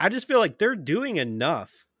I just feel like they're doing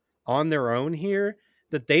enough on their own here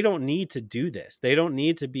that they don't need to do this. They don't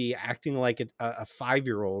need to be acting like a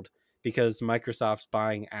 5-year-old because Microsoft's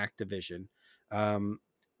buying Activision.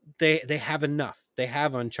 they have enough. They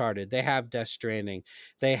have Uncharted, they have Death Stranding,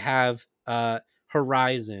 they have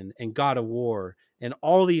Horizon and God of War and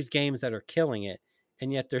all these games that are killing it,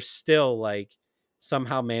 and yet they're still like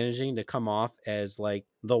somehow managing to come off as like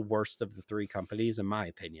the worst of the three companies, in my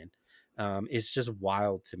opinion. It's just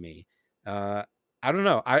wild to me. I don't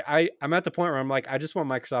know. I'm at the point where I'm like, I just want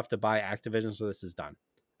Microsoft to buy Activision so this is done.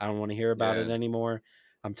 I don't want to hear about it Yeah. anymore.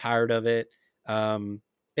 I'm tired of it.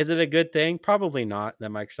 Is it a good thing? Probably not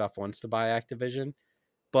that Microsoft wants to buy Activision,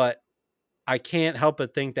 but I can't help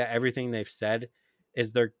but think that everything they've said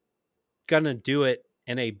is they're gonna do it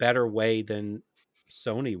in a better way than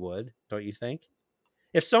Sony would, don't you think?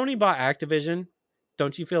 If Sony bought Activision,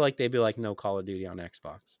 don't you feel like they'd be like, no Call of Duty on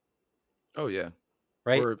Xbox, Oh yeah.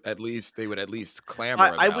 right? Or at least they would at least clamor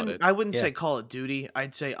about it. I wouldn't Yeah. say Call of Duty.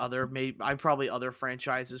 I'd say other, maybe I probably other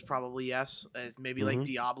franchises, probably yes, as maybe like Mhm.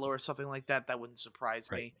 Diablo or something like that. That wouldn't surprise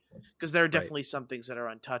Right. me, because there are Right. definitely some things that are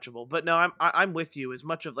untouchable. But no, I'm with you. As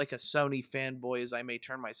much of like a Sony fanboy as I may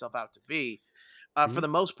turn myself out to be, for Mhm. the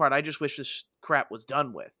most part, I just wish this crap was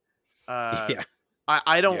done with. Yeah.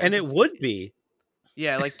 I don't, Yeah. And it would be.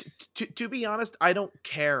 yeah, like to be honest, I don't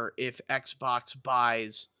care if Xbox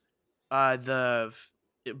buys the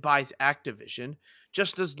it buys Activision,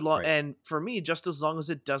 just as long, Right. and for me, just as long as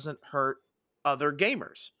it doesn't hurt other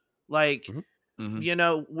gamers. Like, Mhm. Mhm. you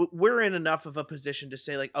know, we're in enough of a position to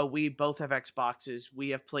say like, oh, we both have Xboxes, we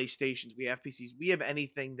have PlayStations, we have PCs, we have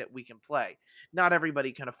anything that we can play. Not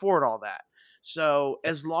everybody can afford all that. So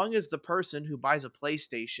Yep. as long as the person who buys a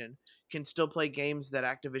PlayStation can still play games that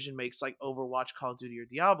Activision makes, like Overwatch, Call of Duty, or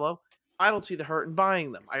Diablo, I don't see the hurt in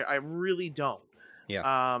buying them. I really don't. Yeah.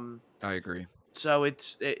 I agree. So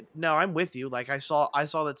no, I'm with you. Like I saw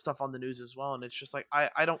that stuff on the news as well, and it's just like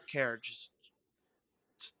I don't care. Just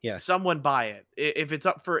Yeah. someone buy it. If it's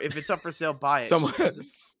up for sale, buy it. Someone, Just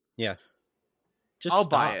 'cause Yeah. Just I'll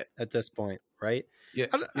buy stop it. at this point, right? yeah,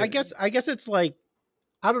 I yeah, guess it's like,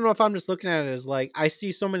 I don't know if I'm just looking at it as like, I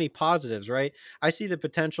see so many positives, right? I see the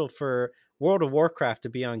potential for World of Warcraft to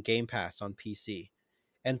be on Game Pass on PC.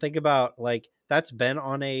 And think about like that's been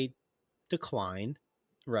on a decline,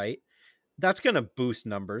 right? That's going to boost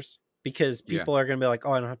numbers because yeah. people are going to be like,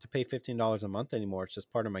 "Oh, I don't have to pay $15 a month anymore. It's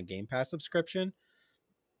just part of my Game Pass subscription."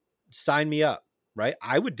 Sign me up, right?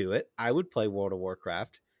 I would do it. I would play World of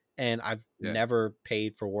Warcraft, and I've Yeah. never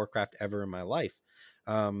paid for Warcraft ever in my life.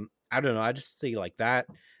 I don't know. I just see like that,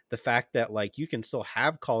 the fact that like you can still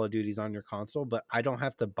have Call of Duties on your console, but I don't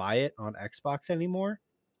have to buy it on Xbox anymore.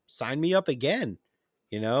 Sign me up again,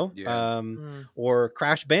 you know? Yeah. Mm. Or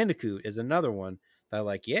Crash Bandicoot is another one that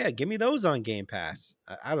like, yeah, give me those on Game Pass.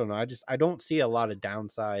 I don't know. I don't see a lot of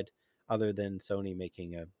downside other than Sony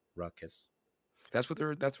making a ruckus. That's what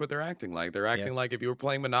they're acting like. They're Yeah. acting like if you were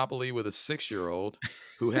playing Monopoly with a 6-year-old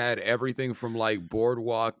who had everything from like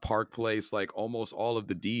Boardwalk, Park Place, like almost all of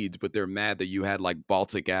the deeds, but they're mad that you had like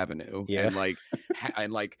Baltic Avenue Yeah. and like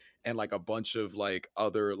and like a bunch of like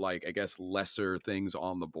other like I guess lesser things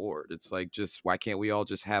on the board. It's like, just why can't we all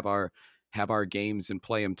just have our games and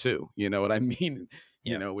play them too? You know what I mean?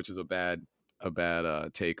 You Yeah. know, which is a bad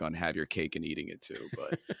take on have your cake and eating it too,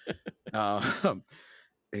 but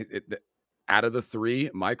out of the three,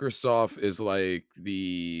 Microsoft is like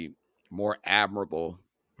the more admirable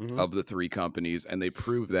Mhm. of the three companies, and they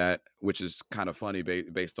prove that, which is kind of funny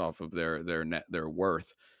based off of their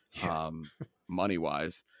worth, Yeah. money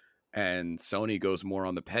wise. And Sony goes more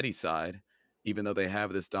on the petty side, even though they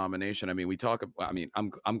have this domination. I mean,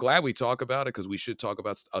 I'm glad we talk about it because we should talk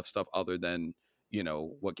about stuff other than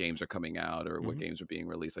what games are coming out or what Mhm. games are being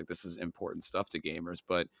released. Like, this is important stuff to gamers,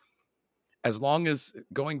 but as long as,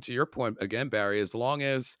 going to your point again, Barry, as long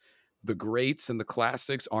as the greats and the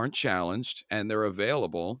classics aren't challenged and they're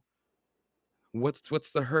available,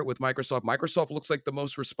 what's the hurt with Microsoft? Microsoft looks like the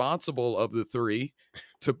most responsible of the three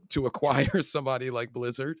to acquire somebody like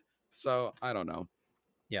Blizzard. So I don't know.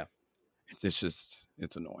 Yeah.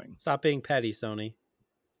 It's annoying. Stop being petty, Sony.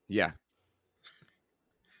 Yeah.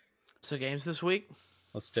 So games this week.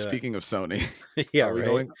 Let's do Speaking of Sony, it. Yeah, are we right.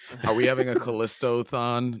 going? Are we having a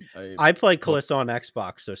Callisto-thon? I play Callisto on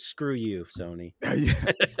Xbox, so screw you, Sony.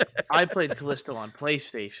 I played Callisto on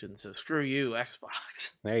PlayStation, so screw you,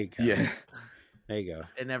 Xbox. There you go. Yeah. There you go.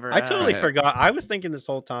 It never. I totally Yeah. forgot. I was thinking this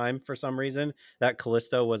whole time for some reason that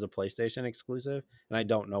Callisto was a PlayStation exclusive, and I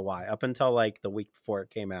don't know why. Up until like the week before it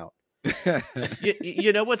came out.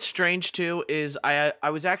 You know what's strange too is I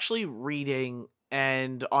was actually reading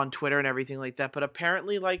and on Twitter and everything like that, but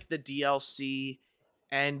apparently like the DLC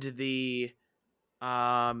and the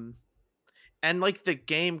and like the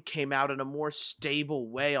game came out in a more stable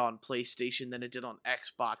way on PlayStation than it did on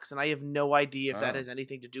Xbox, and I have no idea if that Oh. has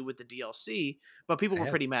anything to do with the DLC, but people I were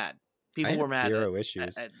had- pretty mad. I People had were mad zero at,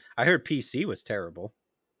 issues. at I heard PC was terrible.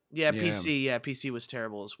 yeah, Yeah. PC was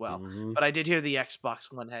terrible as well. Mhm. But I did hear the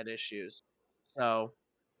Xbox One had issues. So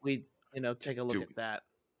we, take a look Do- at that.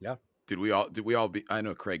 Yeah. Did we all beat? I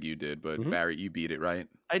know Craig, you did, but Mhm. Barry, you beat it, right?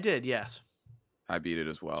 I did, yes. I beat it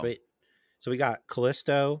as well. Sweet. So we got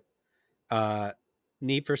Callisto,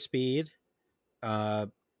 Need for Speed,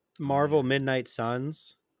 Marvel yeah. Midnight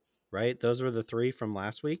Suns, right? Those were the 3 from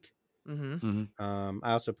last week. Mm-hmm.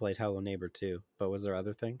 I also played Hello Neighbor too, but was there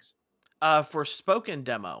other things? For Spoken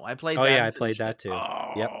Demo, I played Oh that. yeah, I and played finished that it. too.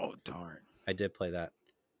 Oh, Yep. darn. I did play that.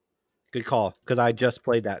 Good call, because I just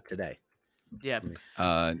played that today. Yeah.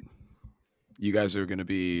 You guys are going to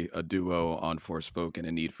be a duo on Forspoken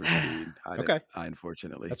and Need for Speed. Okay. I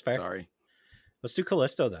unfortunately. That's fair. Sorry. Let's do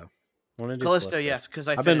Callisto though. I want to do Callisto, yes, because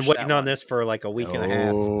I've been waiting on this for like a week and a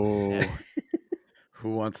half. Oh. Who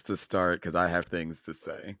wants to start? Because I have things to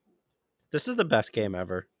say. This is the best game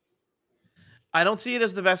ever. I don't see it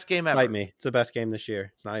as the best game ever. Fight me. It's the best game this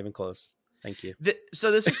year. It's not even close. Thank you.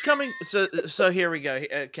 So this is coming. So here we go.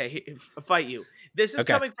 Okay, fight you. This is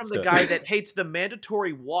Okay, coming from let's the do it. guy that hates the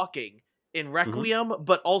mandatory walking in Mm-hmm. Requiem,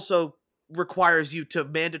 but also requires you to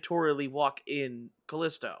mandatorily walk in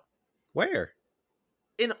Callisto. Where?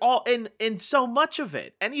 In so much of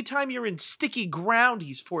it, anytime you're in sticky ground,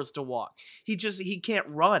 he's forced to walk. He can't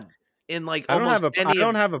run in like I don't almost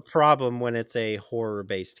have have a problem when it's a horror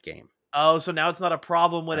based game. Oh, so now it's not a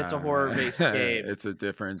problem when it's a horror based game. It's a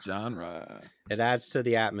different genre. It adds to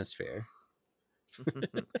the atmosphere.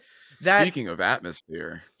 Speaking of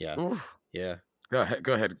atmosphere, Yeah. oof. Yeah.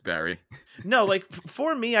 Go ahead, Barry. No, like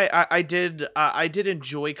for me, I did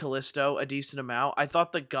enjoy Callisto a decent amount. I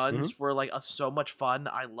thought the guns were like so much fun.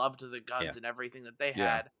 I loved the guns and everything that they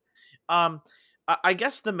Yeah. had. I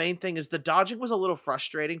guess the main thing is the dodging was a little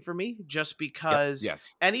frustrating for me, just because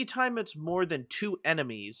Yes. anytime it's more than 2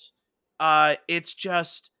 enemies, it's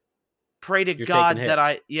just pray to You're God taking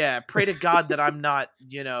that hits. pray to God that I'm not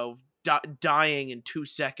dying in 2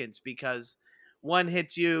 seconds, because one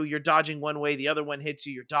hits you, you're dodging one way, the other one hits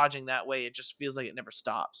you, you're dodging that way. It just feels like it never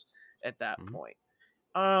stops at that point.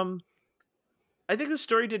 I think the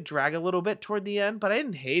story did drag a little bit toward the end, but I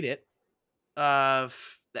didn't hate it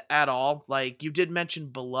at all. Like you did mention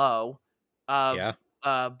Below. Yeah.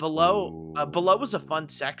 Below was a fun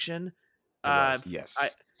section. Yes.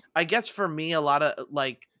 I guess for me, a lot of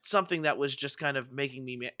like something that was just kind of making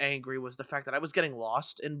me angry was the fact that I was getting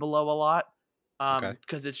lost in Below a lot. Okay.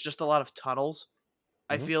 Because it's just a lot of tunnels,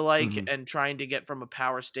 I Mhm. feel like, Mhm. and trying to get from a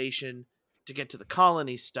power station to get to the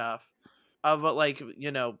colony stuff. But like,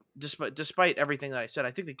 despite everything that I said, I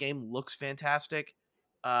think the game looks fantastic.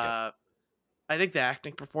 I think the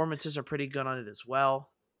acting performances are pretty good on it as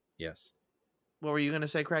well. Yes. What were you gonna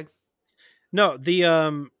say, Craig? No,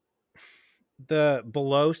 the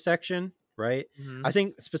Below section, right? Mhm. I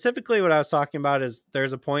think specifically what I was talking about is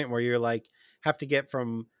there's a point where you're like have to get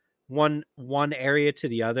from one area to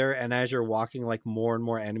the other, and as you're walking, like more and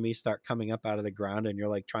more enemies start coming up out of the ground, and you're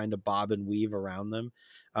like trying to bob and weave around them.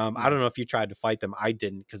 I don't know if you tried to fight them. I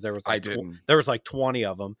didn't, because there was like there was like 20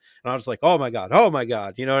 of them, and I was like, oh my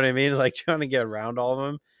god, you know what I mean? Like trying to get around all of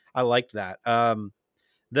them. I liked that.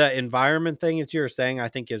 The environment thing that you were saying, I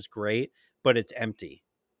think is great, but it's empty.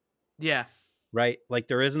 Yeah. Right? Like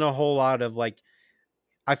there isn't a whole lot of like,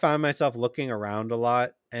 I find myself looking around a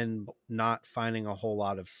lot and not finding a whole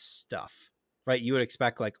lot of stuff, right? You would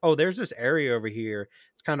expect like, oh, there's this area over here.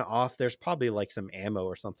 It's kind of off. There's probably like some ammo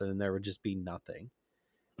or something, and there would just be nothing.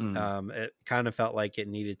 It kind of felt like it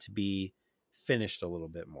needed to be finished a little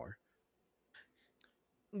bit more.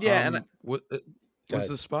 Yeah. And what was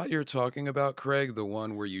the spot you're talking about, Craig? The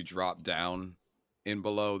one where you drop down in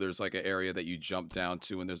Below? There's like an area that you jump down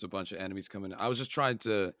to, and there's a bunch of enemies coming. I was just trying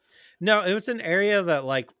to. No, it was an area that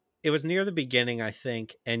like it was near the beginning, I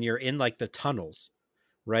think, and you're in like the tunnels,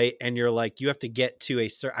 right? And you're like you have to get to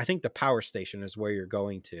I think the power station is where you're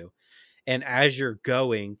going to, and as you're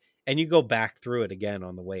going, and you go back through it again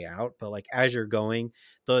on the way out, but like as you're going,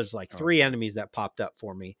 there's like 3 enemies that popped up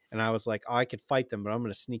for me, and I was like, oh, I could fight them, but I'm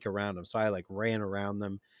gonna sneak around them. So I like ran around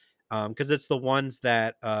them, because it's the ones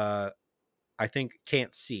that I think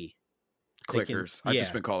can't see. Clickers. I've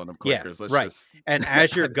just been calling them Yeah, clickers. right. And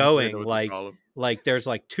as you're going, like there's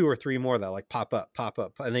like 2 or 3 more that like pop up,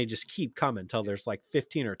 and they just keep coming until there's like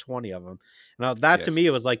 15 or 20 of them. And that to me,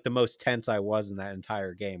 it was like the most tense I was in that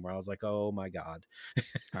entire game, where I was like, oh my god,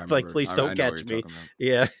 like please don't catch me.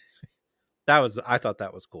 Yeah, I thought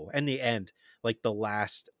that was cool. And the end, like the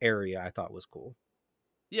last area, I thought was cool.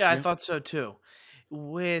 Yeah, I Yeah. thought so too.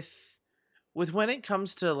 With when it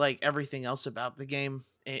comes to like everything else about the game,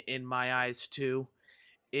 in my eyes too,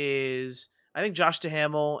 is I think Josh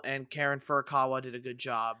Duhamel and Karen Furukawa did a good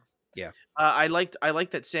job. Yeah. I liked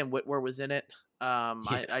that Sam Witwer was in it. Yeah.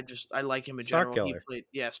 I like him in Star general. He Killer.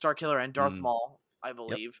 played Star Killer and Darth Mm. Maul, I Yep.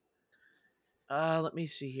 believe. Let me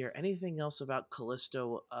see here. Anything else about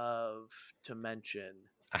Callisto of to mention?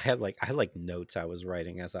 I had like notes I was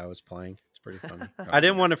writing as I was playing. It's pretty funny. Oh, I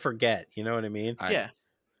didn't yeah. want to forget. You know what I mean? I Yeah.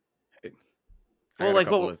 I Well, got a like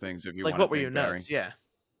couple what of things if you like want to what were your think, Barry. notes? Yeah.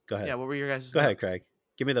 Go ahead. Yeah, what were your guys' Go ahead, notes? Craig.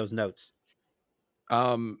 Give me those notes.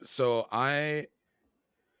 So I,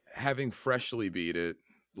 having freshly beat it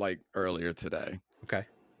like earlier today, Okay.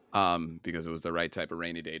 because it was the right type of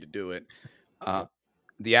rainy day to do it. Yep.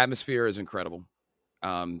 The atmosphere is incredible.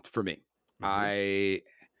 For me, Mhm.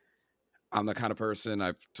 I'm the kind of person,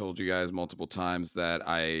 I've told you guys multiple times, that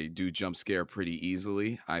I do jump scare pretty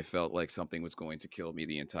easily. I felt like something was going to kill me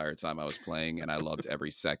the entire time I was playing, and I loved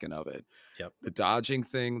every second of it. Yep. The dodging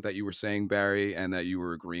thing that you were saying, Barry, and that you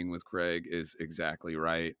were agreeing with Craig, is exactly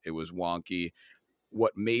right. It was wonky.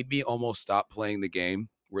 What made me almost stop playing the game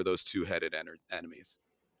were those two-headed enemies.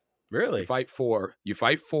 Really? You fight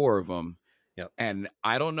four of them, Yep. and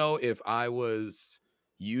I don't know if I was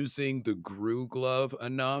using the Gru glove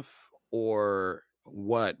enough or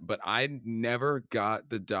what, but I never got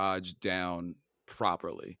the dodge down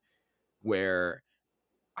properly, where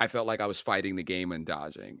I felt like I was fighting the game and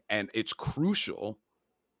dodging. And it's crucial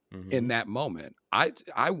in Mhm. that moment.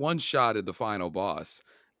 I one-shotted the final boss.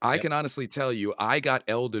 I Yep. can honestly tell you, I got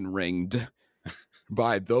Elden Ringed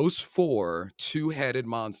by those four two-headed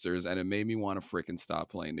monsters, and it made me want to freaking stop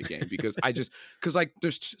playing the game, because like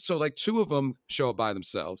like two of them show up by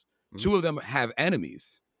themselves. Mhm. Two of them have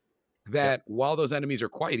enemies Yep. that, while those enemies are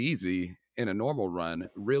quite easy in a normal run,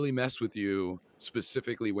 really mess with you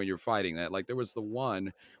specifically when you're fighting that. Like, there was the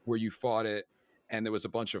one where you fought it and there was a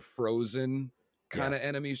bunch of frozen kind Yeah. of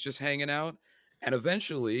enemies just hanging out. And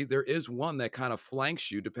eventually there is one that kind of flanks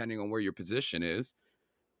you depending on where your position is.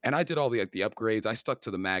 And I did all the upgrades. I stuck to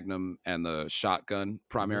the Magnum and the shotgun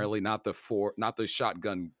primarily, not the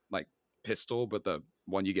shotgun like pistol, but the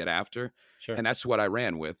one you get after. Sure. And that's what I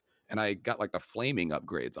ran with. And I got like the flaming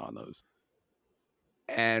upgrades on those.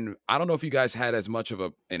 And I don't know if you guys had as much of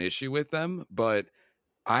an issue with them, but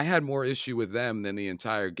I had more issue with them than the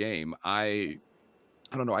entire game. I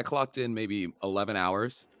don't know. I clocked in maybe 11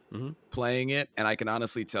 hours Mhm. playing it, and I can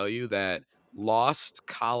honestly tell you that Lost,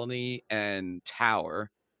 Colony, and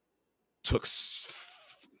Tower took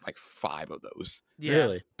like 5 of those Yeah.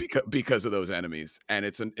 Really? because of those enemies, and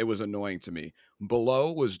it was annoying to me.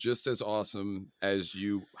 Below was just as awesome as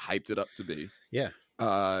you hyped it up to be. Yeah.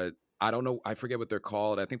 uh I don't know, I forget what they're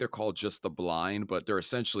called. I think they're called just the Blind, but they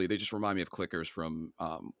just remind me of clickers from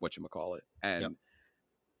whatchamacallit. Yep.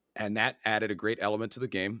 And that added a great element to the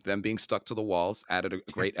game. Them being stuck to the walls added a Yeah.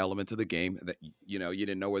 great element to the game, that you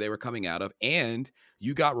didn't know where they were coming out of. And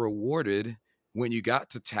you got rewarded when you got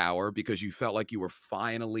to Tower, because you felt like you were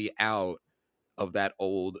finally out of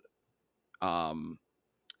um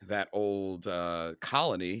that old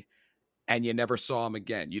colony, and you never saw him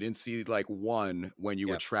again. You didn't see like one when you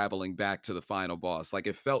were Yep. traveling back to the final boss. Like,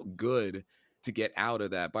 it felt good to get out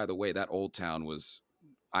of that. By the way, that old town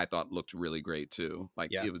I thought, looked really great too.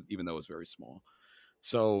 Like, Yeah. it was, even though it was very small.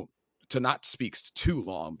 So, to not speak too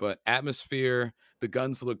long, but atmosphere, the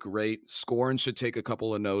guns look great. Scorn should take a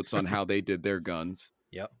couple of notes on how they did their guns.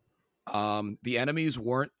 Yep. The enemies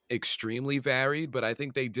weren't extremely varied, but I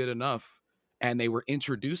think they did enough, and they were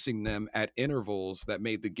introducing them at intervals that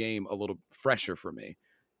made the game a little fresher for me.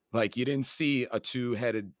 Like, you didn't see a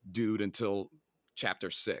two-headed dude until chapter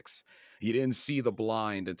 6. You didn't see the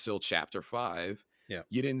Blind until chapter 5. Yeah.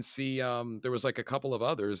 You didn't see there was like a couple of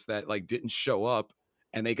others that like didn't show up,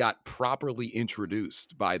 and they got properly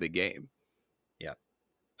introduced by the game. Yeah.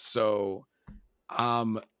 So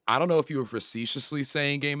I don't know if you were facetiously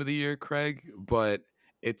saying game of the year, Craig, but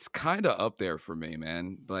it's kind of up there for me,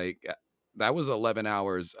 man. Like, that was 11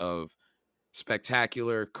 hours of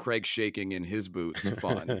spectacular Craig shaking in his boots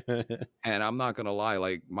fun. And I'm not going to lie,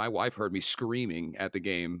 like, my wife heard me screaming at the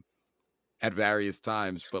game at various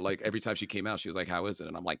times, but like every time she came out, she was like, "How is it?"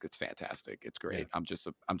 And I'm like, "It's fantastic. It's Yeah. great. I'm just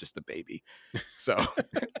a baby." So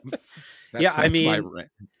Yeah, I that's my mean, rant.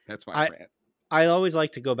 That's my I rant. I always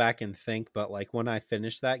like to go back and think, but like when I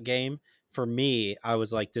finished that game, for me, I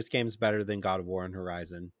was like, this game's better than God of War and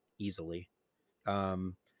Horizon easily.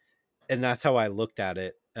 Um, and that's how I looked at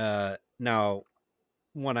it. Now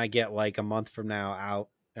when I get like a month from now out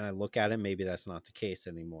and I look at it, maybe that's not the case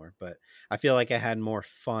anymore. But I feel like I had more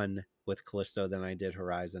fun with Callisto than I did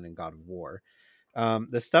Horizon and God of War.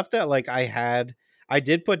 The stuff that like I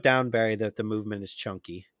did put down, Barry, that the movement is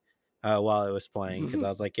chunky while I was playing, because I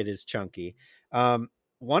was like, it is chunky.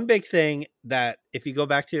 One big thing that if you go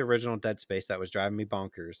back to the original Dead Space that was driving me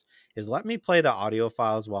bonkers is let me play the audio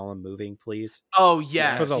files while I'm moving, please. Oh For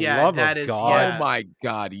yes, the Yes. love that of is God. Oh my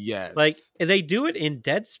God, yes. Like they do it in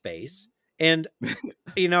Dead Space, and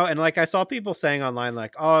and like I saw people saying online,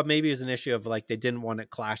 like, oh, maybe it's an issue of like they didn't want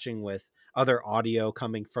it clashing with other audio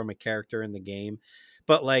coming from a character in the game,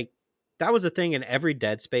 but like that was a thing in every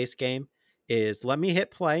Dead Space game. Is let me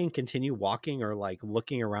hit play and continue walking or like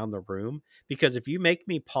looking around the room, because if you make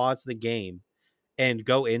me pause the game and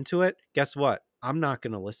go into it, guess what? I'm not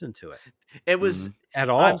going to listen to it It was. at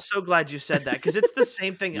I'm all. so glad you said that, because it's the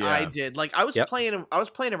same thing I Yeah. did. Like I was Yep.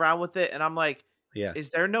 playing around with it, and I'm like, Yeah. is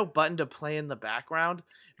there no button to play in the background?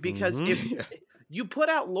 Because Mhm. if you put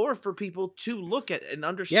out lore for people to look at and Yeah.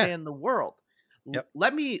 understand the world, Yep.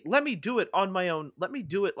 let me do it on my own. Let me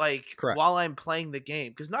do it like Correct. while I'm playing the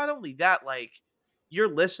game, because not only that, like you're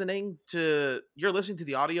listening to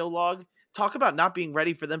the audio log. Talk about not being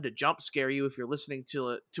ready for them to jump scare you if you're listening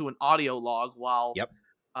to an audio log while Yep.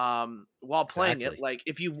 while playing it. Exactly. Like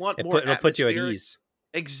if you want more It'll put you at atmosphere, ease.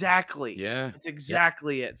 exactly. Yeah. It's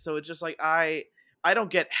exactly it. So it's just like I don't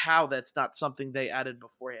get how that's not something they added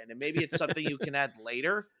beforehand. And maybe it's something you can add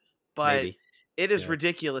later, but Maybe. it is Yeah.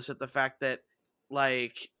 ridiculous at the fact that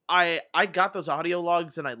like I got those audio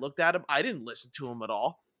logs and I looked at them. I didn't listen to them at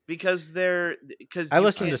all because I you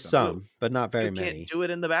listened to can't some, but not very you can't many. do it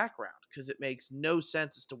in the background, because it makes no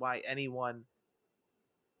sense as to why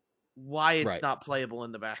it's Right. not playable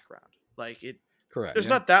in the background. Like Correct. there's Yeah.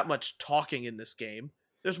 not that much talking in this game.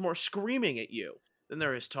 There's more screaming at you than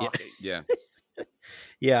there is Yeah. talking. Yeah.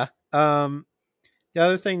 Yeah. The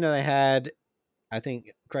other thing that I had, I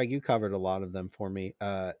think Craig, you covered a lot of them for me.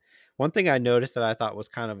 One thing I noticed that I thought was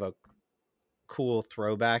kind of a cool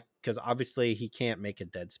throwback, because obviously he can't make a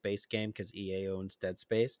Dead Space game because EA owns Dead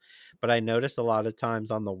Space, but I noticed a lot of times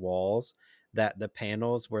on the walls that the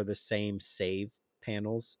panels were the same save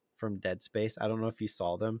panels from Dead Space. I don't know if you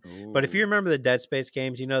saw them, but if you Ooh. remember the Dead Space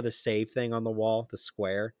games, the save thing on the wall, the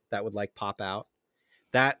square that would like pop out,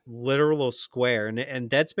 that literal square, and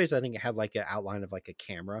Dead Space, I think it had like an outline of like a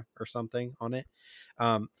camera or something on it.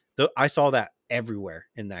 I saw that everywhere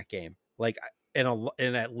in that game, like in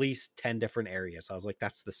at least 10 different areas. I was like,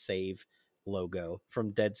 that's the save logo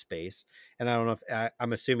from Dead Space. And I don't know if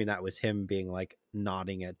I'm assuming that was him being like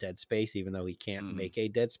nodding at Dead Space, even though he can't make a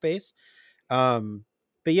Dead Space. But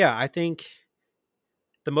yeah, I think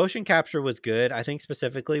the motion capture was good. I think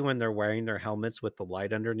specifically when they're wearing their helmets with the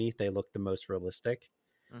light underneath, they look the most realistic.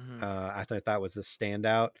 Mm-hmm. I thought that was the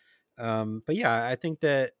standout. But yeah, I think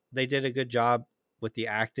that they did a good job with the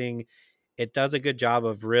acting. It does a good job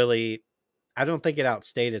of really, I don't think it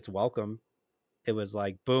outstayed its welcome. It was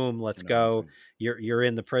like, boom, let's go. You're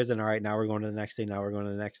in the prison. All right, now we're going to the next thing. Now we're going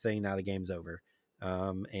to the next thing. Now the game's over.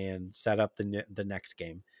 And set up the next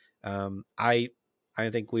game. I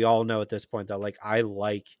think we all know at this point that like I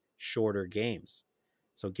like shorter games.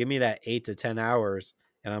 So give me that 8 to 10 hours,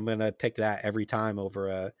 and I'm gonna pick that every time over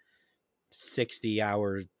a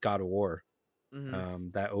 60-hour God of War.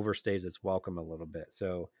 Mm-hmm. That overstays its welcome a little bit.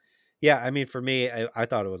 So yeah, I mean, for me, I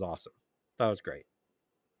thought it was awesome. Thought it was great.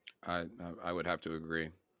 I would have to agree.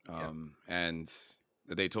 Yeah. And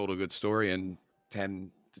they told a good story in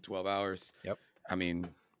 10 to 12 hours. Yep. I mean,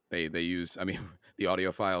 they use, I mean, the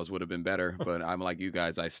audio files would have been better, but I'm like you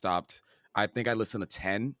guys, I stopped. I think I listened to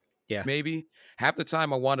 10, Yeah. maybe. Half the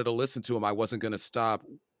time I wanted to listen to them, I wasn't going to stop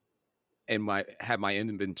and have my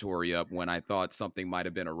inventory up when I thought something might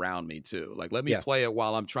have been around me too. Like, let me Yeah. play it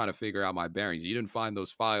while I'm trying to figure out my bearings. You didn't find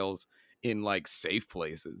those files in like safe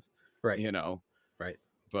places, Right. Right.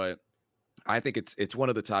 But I think it's one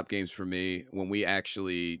of the top games for me. When we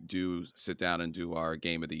actually do sit down and do our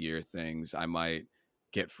game of the year things, I might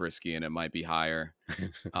get frisky and it might be higher.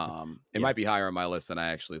 It might be higher on my list than I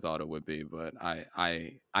actually thought it would be, but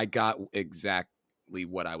I got exactly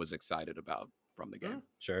what I was excited about from the game.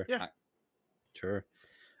 Sure. Yeah. Sure.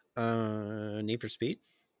 Need for Speed.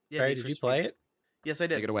 Yeah. Perry, Need did for you Speed. play it? Yes, I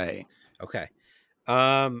did. Take it away. Okay.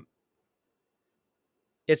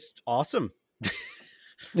 It's awesome.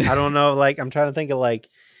 I don't know. Like, I'm trying to think of like,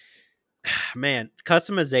 man,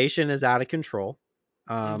 customization is out of control.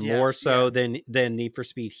 More so than Need for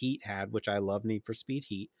Speed Heat had, which I love Need for Speed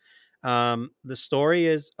Heat. The story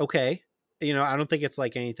is okay. I don't think it's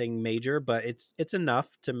like anything major, but it's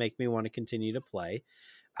enough to make me want to continue to play.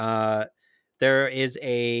 There is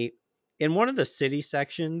in one of the city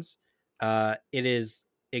sections, it is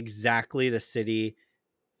exactly the city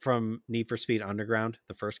from Need for Speed Underground,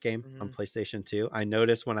 the first game on Mhm. PlayStation 2. I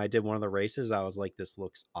noticed when I did one of the races, I was like, this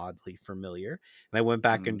looks oddly familiar. And I went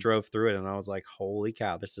back and Mhm. drove through it, and I was like, holy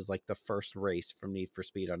cow, this is like the first race from Need for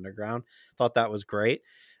Speed Underground. Thought that was great.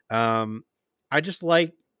 I just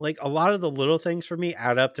like a lot of the little things for me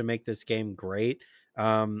add up to make this game great.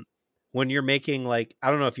 Um, when you're making, like, I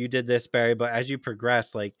don't know if you did this, Barry, but as you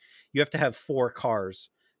progress, like, you have to have 4 cars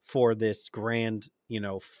for this grand,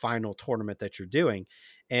 final tournament that you're doing.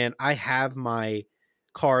 And I have my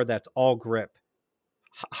car that's all grip,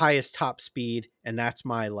 highest top speed, and that's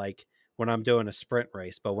my, like, when I'm doing a sprint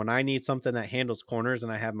race. But when I need something that handles corners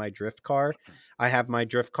and I have my drift car, I have my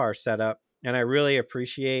drift car set up. And I really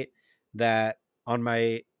appreciate that on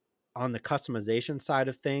the customization side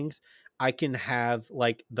of things, I can have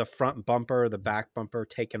like the front bumper, the back bumper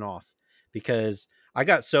taken off, because I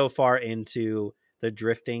got so far into the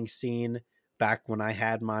drifting scene back when I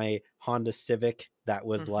had my Honda Civic that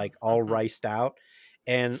was like all riced out.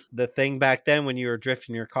 And the thing back then, when you were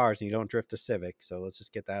drifting your cars, and you don't drift a Civic, so let's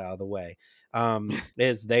just get that out of the way,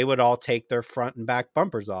 is they would all take their front and back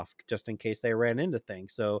bumpers off just in case they ran into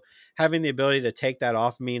things. So having the ability to take that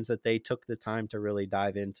off means that they took the time to really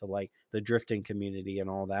dive into like the drifting community and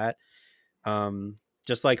all that.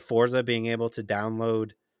 Just like Forza being able to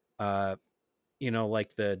download, uh,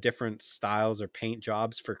 like the different styles or paint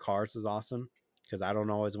jobs for cars is awesome, because I don't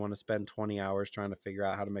always want to spend 20 hours trying to figure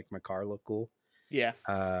out how to make my car look cool. Yeah.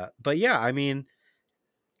 But yeah, I mean,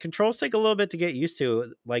 controls take a little bit to get used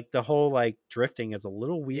to. Like the whole like drifting is a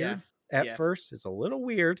little Yeah. weird at Yeah. first. It's a little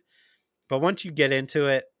weird, but once you get into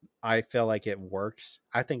it, I feel like it works.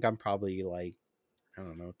 I think I'm probably like, I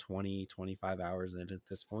don't know, 20, 25 hours in at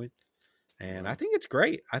this point. And I Wow. think it's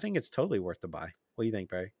great. I think it's totally worth the buy. What do you think,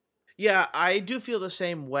 Barry? Yeah, I do feel the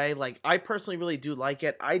same way. Like, I personally really do like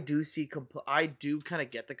it. I do see I do kind of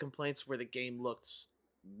get the complaints where the game looks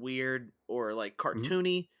weird or like Mhm.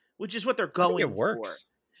 cartoony, which is what they're I think it going for. works.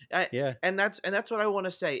 I, Yeah. and that's what I want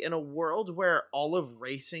to say. In a world where all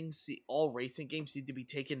racing games need to be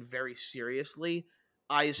taken very seriously,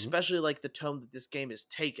 I Mhm. especially like the tone that this game is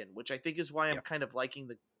taken, which I think is why I'm Yeah. kind of liking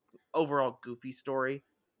the overall goofy story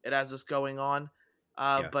it has us going on.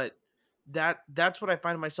 Yeah. But that's what I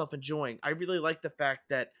find myself enjoying. I really like the fact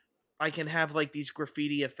that I can have like these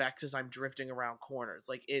graffiti effects as I'm drifting around corners.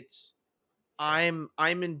 Like I'm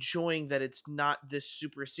enjoying that it's not this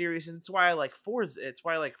super serious, and it's why I like Forza. It's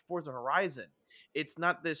why I like Forza Horizon. It's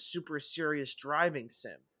not this super serious driving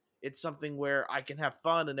sim. It's something where I can have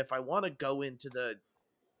fun, and if I want to go into the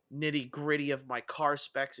nitty gritty of my car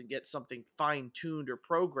specs and get something fine tuned or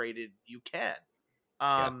pro-graded, you can.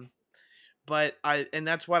 Yeah. Um, but and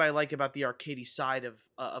that's what I like about the arcadey side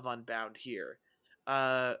of Unbound here.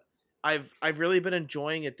 Uh, I've really been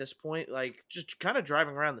enjoying at this point, like just kind of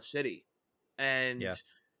driving around the city, Yeah.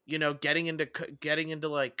 and getting into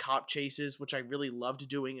like cop chases, which I really loved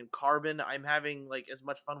doing in Carbon. I'm having like as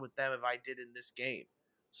much fun with them as I did in this game.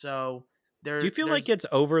 So Do you feel like there's it's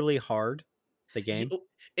overly hard, the Ye game? oh,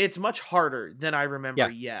 it's much harder than I remember, Yeah.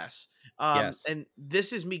 yes. Yes. And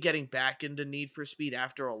this is me getting back into Need for Speed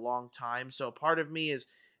after a long time, so part of me is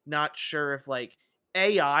not sure if, like,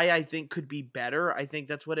 AI, I think, could be better. I think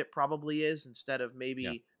that's what it probably is, instead of Yeah.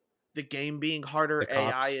 maybe the game being harder. The cops.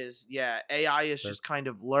 AI is They're just kind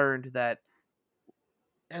of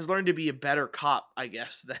has learned to be a better cop, I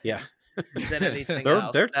guess, yeah. than anything they're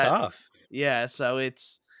else. they're That tough. Yeah, so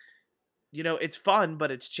it's fun,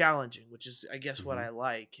 but it's challenging, which is, I guess, what Mhm. I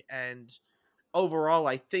like. And overall,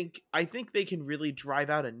 I think they can really drive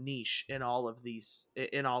out a niche in all of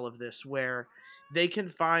this, where they can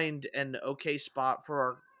find an okay spot for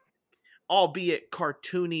our albeit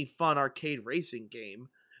cartoony fun arcade racing game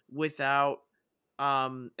without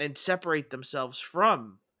and separate themselves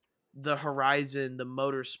from the Horizon, the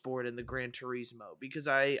Motorsport, and the Gran Turismo, because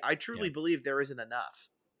I Yeah. truly believe there isn't enough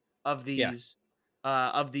of Yeah.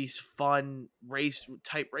 these fun race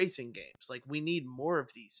type racing games. Like, we need more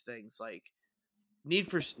of these things. Like,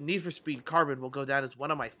 Need for Speed Carbon will go down as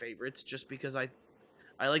one of my favorites, just because I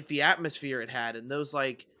like the atmosphere it had, and those,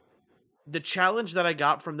 like, the challenge that I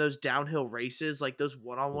got from those downhill races, like those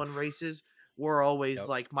one-on-one Oof. races, were always Yep.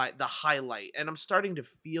 like the highlight, and I'm starting to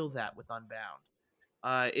feel that with Unbound.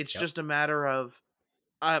 It's Yep. just a matter of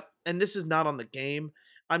and this is not on the game.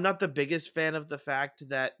 I'm not the biggest fan of the fact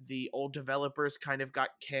that the old developers kind of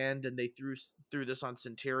got canned and they threw this on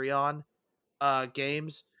Centurion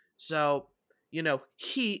games. So,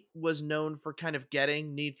 Heat was known for kind of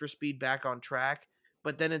getting Need for Speed back on track,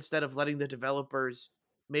 but then instead of letting the developers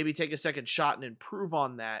maybe take a second shot and improve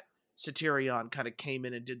on that, Satyrion kind of came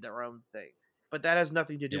in and did their own thing. But that has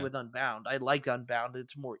nothing to do Yeah. with Unbound. I like Unbound.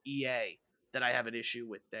 It's more EA. that I have an issue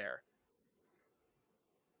with there.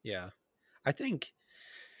 Yeah. I think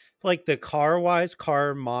like the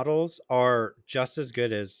car models are just as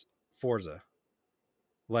good as Forza.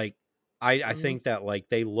 Like I Mhm. think that like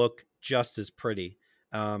they look just as pretty.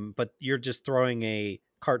 But you're just throwing a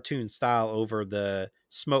cartoon style over the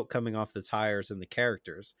smoke coming off the tires and the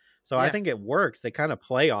characters. So I Yeah. think it works. They kind of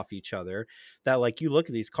play off each other. That like you look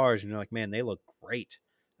at these cars and you're like, man, they look great.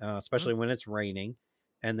 Especially when it's raining.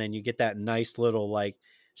 And then you get that nice little like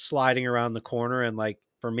sliding around the corner, and like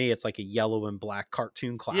for me it's like a yellow and black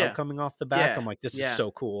cartoon cloud Yeah. coming off the back. Yeah. I'm like, this is Yeah.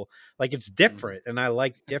 so cool. Like it's Mhm. different, and I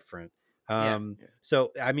like different. Yeah. Yeah.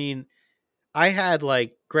 So I mean, I had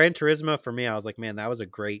like Gran Turismo for me, I was like, man, that was a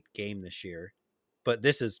great game this year. But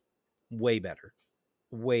this is way better.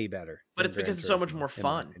 Way better But than it's Gran because it's so much Turismo, more in my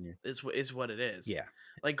fun opinion. is what it is. Yeah,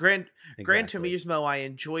 Like Gran exactly. Turismo, I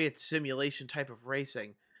enjoy its simulation type of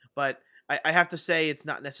racing, but I have to say it's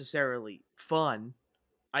not necessarily fun.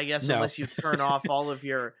 I guess No, unless you turn off all of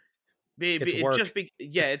your it's work.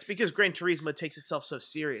 yeah, it's because Gran Turismo takes itself so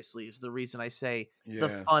seriously is the reason I say the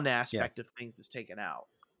Yeah. fun Yeah, aspect of things is taken out.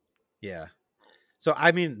 yeah. So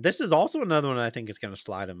I mean, this is also another one I think is going to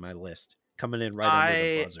slide on my list, coming in right under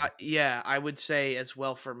the buzzer. Yeah, I would say as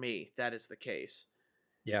well for me that is the case.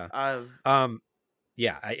 Yeah. I've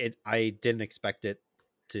Yeah, I didn't expect it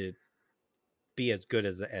to be as good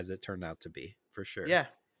as it turned out to be, for sure. Yeah.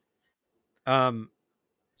 Um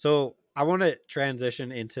so I want to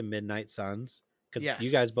transition into Midnight Suns cuz you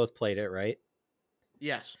Yes. guys both played it, right?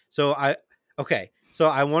 Yes. So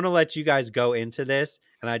I want to let you guys go into this,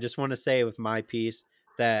 and I just want to say with my piece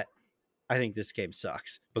that I think this game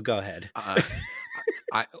sucks. But go ahead.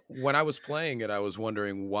 I when I was playing it, I was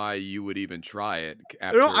wondering why you would even try it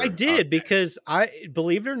No, I after. did because I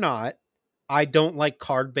believe it or not, I don't like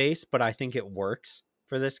card based, but I think it works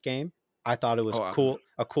for this game. I thought it was Oh,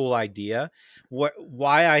 a cool idea.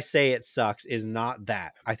 Why I say it sucks is not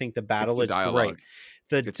that. I think the it's battle the is great. dialogue.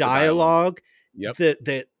 The It's the dialogue. dialogue, Yep.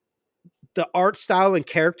 the art style and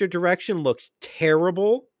character direction looks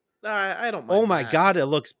terrible. I don't Oh mind my that.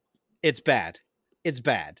 god, it's bad. It's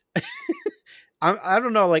bad. I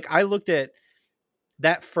don't know, like I looked at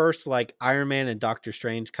that first like Iron Man and Doctor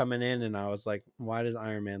Strange coming in, and I was like, why does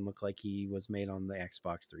Iron Man look like he was made on the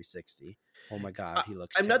Xbox 360? Oh my god, he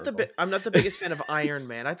looks terrible. I'm not the biggest fan of Iron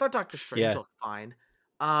Man. I thought Doctor Strange Yeah. looked fine.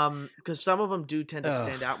 Because some of them do tend to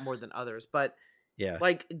stand out more than others. But Yeah.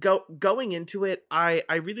 like going into it, I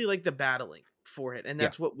really like the battling for it, and Yeah.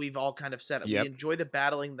 that's what we've all kind of said. Yep. We enjoy the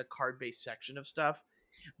battling, the card based section of stuff.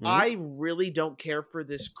 Mhm. I really don't care for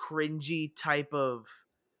this cringy type of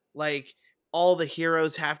like all the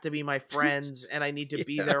heroes have to be my friends and I need to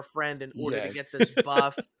be Yeah. their friend in order to Yes. get this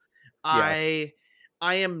buff. Yeah.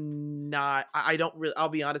 I am not I don't really I'll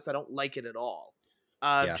be honest, I don't like it at all.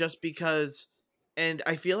 Yeah. Just because and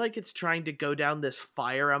I feel like it's trying to go down this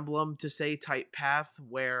Fire Emblem to say type path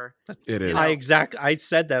where It is. know, I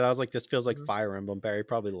said that. I was like, this feels like Mhm. Fire Emblem. Barry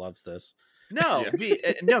probably loves this. no,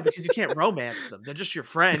 Yeah. no, because you can't romance them. They're just your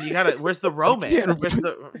friend. You gotta. Where's the romance? can't-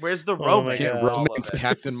 Where's the Oh my romance? Can't in all of romance it?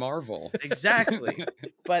 Captain Marvel. Exactly.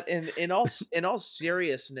 But in all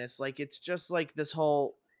seriousness, like it's just like this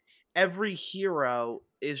whole every hero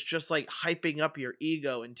is just like hyping up your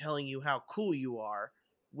ego and telling you how cool you are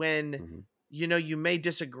when Mhm. you know you may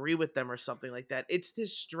disagree with them or something like that. It's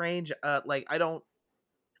this strange like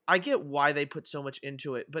I get why they put so much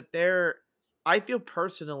into it, but I feel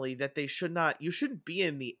personally that you shouldn't be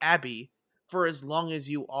in the Abbey for as long as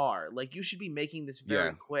you are. Like you should be making this very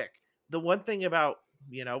Yeah. quick. The one thing about,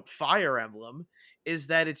 Fire Emblem is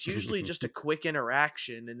that it's usually just a quick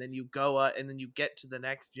interaction and then you go and then you get to the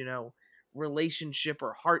next, relationship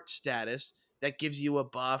or heart status that gives you a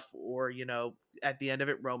buff or, at the end of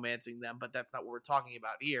it romancing them, but that's not what we're talking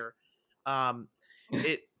about here. Um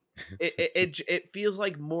it it feels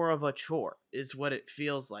like more of a chore is what it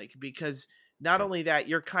feels like because not Yeah. only that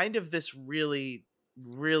you're kind of this really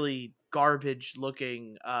really garbage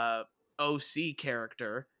looking OC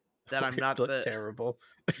character that I'm not Look terrible.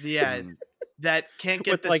 yeah Mm. that can't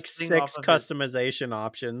get With this like thing 6 off of his, customization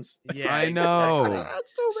options. yeah I know.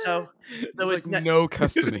 That's so so bad. so There's it's like not no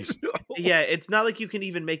customization. yeah it's not like you can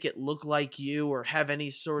even make it look like you or have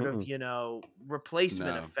any sort of Mm-mm.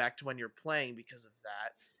 replacement No. effect when you're playing because of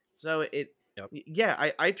that so Yep.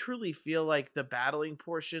 yeah I truly feel like the battling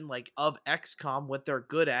portion like of XCOM what they're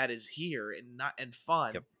good at is here and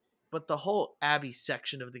fun Yep. but the whole Abbey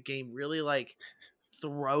section of the game really like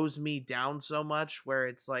throws me down so much where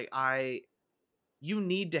it's like you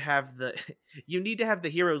need to have the you need to have the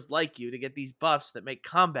heroes like you to get these buffs that make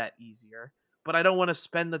combat easier but I don't want to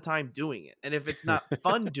spend the time doing it and if it's not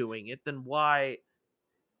fun doing it then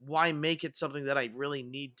why make it something that I really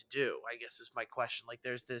need to do, I guess is my question. Like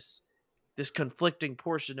there's this conflicting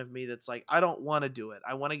portion of me that's like, I don't want to do it.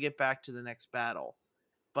 I want to get back to the next battle.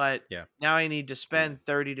 But Yeah. now I need to spend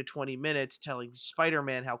 30 to 20 minutes telling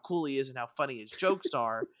Spider-Man how cool he is and how funny his jokes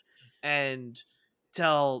are, and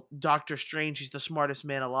tell Doctor Strange he's the smartest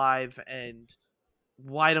man alive, and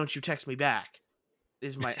why don't you text me back?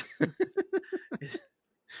 Is my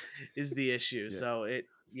is the issue. Yeah. So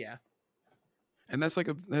And that's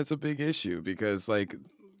a big issue because like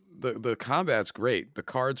the combat's great. The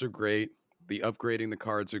cards are great. The upgrading the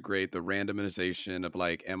cards are great. The randomization of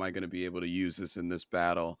like, am I going to be able to use this in this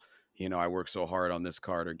battle? You know, I worked so hard on this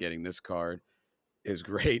card or getting this card is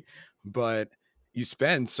great. But you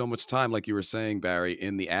spend so much time, like you were saying, Barry,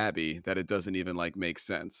 in the Abbey that it doesn't even like make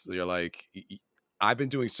sense. You're like, I've been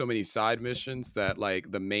doing so many side missions that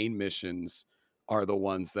like the main missions are the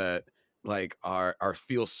ones that like are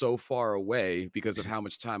feel so far away because of how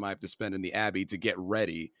much time I have to spend in the Abbey to get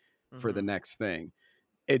ready for the next thing.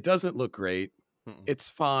 It doesn't look great. It's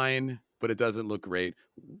fine, but it doesn't look great.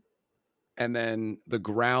 And then the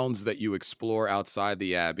grounds that you explore outside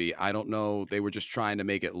the Abbey, I don't know. They were just trying to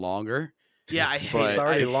make it longer. Yeah, I hate but it. It's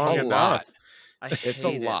already it's long a enough. lot. I It's a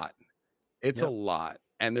hate it. lot. It's a Yep. lot.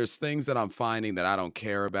 And there's things that I'm finding that I don't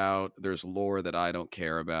care about. There's lore that I don't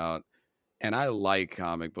care about. And I like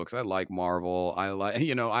comic books. I like Marvel. I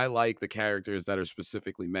like the characters that are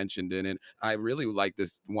specifically mentioned in it. I really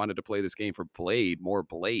wanted to play this game for more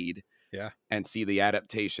Blade. Yeah. And see the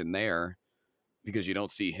adaptation there because you don't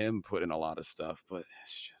see him put in a lot of stuff, but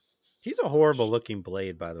it's just He's a horrible looking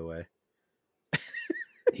Blade, by the way.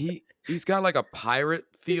 he's got like a pirate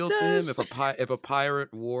feel to him. does. If a pirate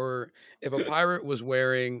was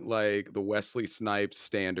wearing like the Wesley Snipes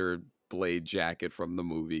standard Blade jacket from the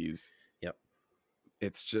movies. Yep.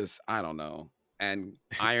 It's just, I don't know. And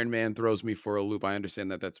Iron Man throws me for a loop. I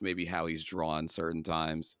understand that that's maybe how he's drawn certain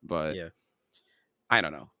times, but Yeah. I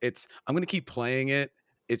don't know. I'm going to keep playing it.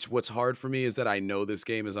 It's what's hard for me is that I know this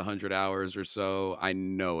game is 100 hours or so. I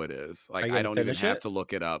know it is. Are Like, you I gonna don't even finish have it? to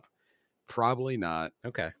look it up. Probably not.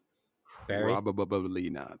 Okay. Barry, Probably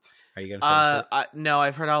not. are you gonna finish it? No,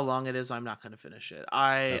 I've heard how long it is. I'm not going to finish it.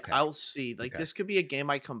 Okay. I'll see. Like Okay. this could be a game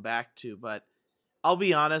I come back to, but I'll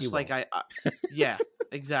be honest. You Like won't. yeah,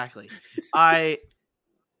 exactly.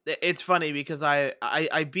 It's funny because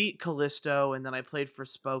I beat Callisto and then I played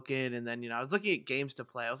Forspoken and then I was looking at games to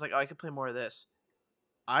play. I was like, oh, I could play more of this.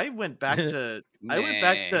 I went back to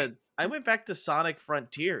I went back to Sonic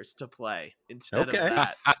Frontiers to play instead Okay. of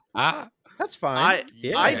that. That's fine.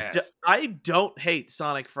 I don't hate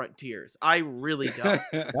Sonic Frontiers. I really don't.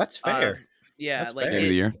 That's fair. Yeah, That's like fair. Game of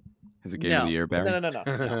the it- year? Is it game of the year, Barry?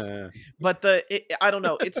 No. But I don't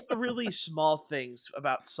know. It's the really small things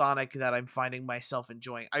about Sonic that I'm finding myself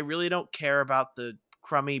enjoying. I really don't care about the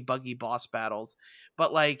crummy, buggy boss battles,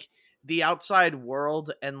 but like the outside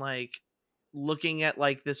world and like looking at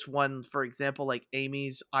like this one, for example, like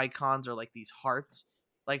Amy's icons are like these hearts,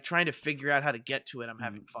 like trying to figure out how to get to it. I'm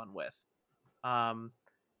having fun with. And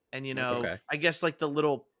Okay. I guess like the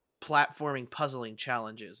little platforming puzzling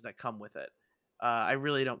challenges that come with it. I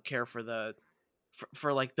really don't care for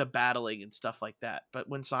for like the battling and stuff like that. But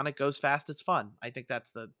when Sonic goes fast, it's fun. I think that's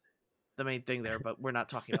the main thing there, but we're not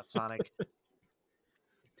talking about Sonic.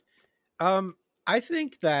 I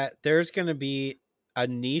think that there's going to be a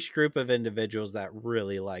niche group of individuals that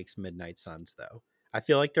really likes Midnight Suns, though. I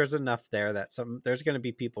feel like there's enough there that there's going to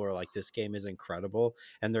be people who are like, this game is incredible,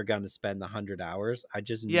 and they're going to spend the 100 hours. I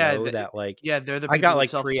just know that like, Yeah, they're the I got people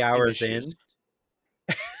like with 3 self-esteem hours issues.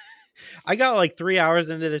 in. I got like 3 hours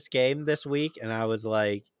into this game this week, and I was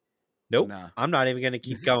like, nope, Nah. I'm not even going to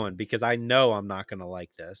keep going because I know I'm not going to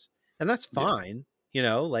like this. And that's Yeah. fine.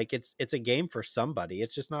 Like it's a game for somebody.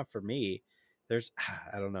 It's just not for me.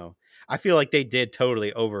 I don't know. I feel like they did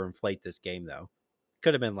totally overinflate this game though.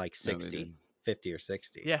 Could have been like No, they 60, didn't. 50 or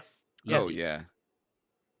 60. Yeah. Oh, Easy. yeah.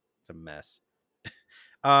 It's a mess.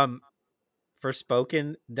 For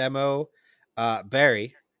Spoken demo,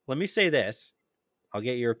 Barry, let me say this. I'll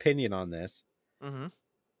get your opinion on this. Mm-hmm.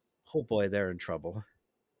 Oh boy, they're in trouble.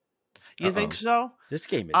 You think so? This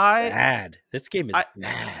game is I- bad. This game is I-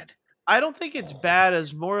 bad. I don't think it's bad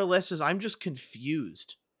as more or less as I'm just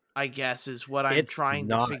confused, I guess, is what I'm It's trying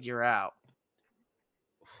not. to figure out.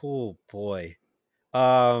 Oh boy.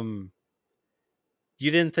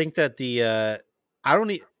 You didn't think that I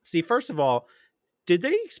don't see, first of all, did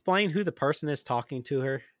they explain who the person is talking to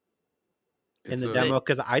her in It's the a- demo?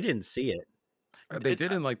 Because I didn't see it. They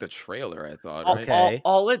did in like the trailer, I thought. All, Right? Okay.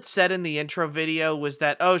 all it said in the intro video was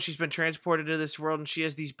that, oh, she's been transported to this world and she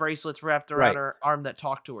has these bracelets wrapped around Right. her arm that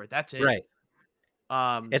talk to her. That's it. Right.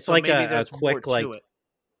 It's so like maybe a there's more quick, to like, it.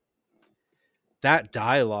 that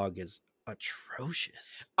dialogue is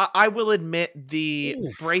atrocious. I will admit the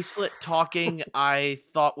Oof. bracelet talking I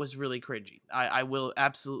thought was really cringy. I will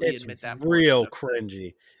absolutely It's admit that portion real of things.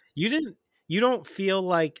 cringy. You don't feel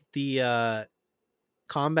like the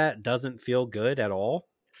combat doesn't feel good at all?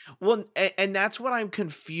 Well, and that's what I'm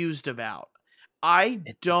confused about. I It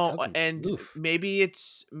just don't, doesn't. and Oof. maybe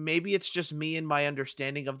it's just me and my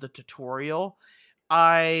understanding of the tutorial.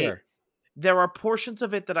 I Sure. There are portions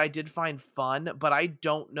of it that I did find fun, but I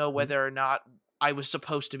don't know Mhm. whether or not I was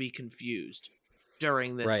supposed to be confused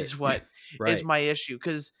during this Right. is what is Right. my issue,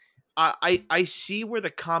 because I see where the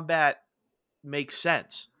combat makes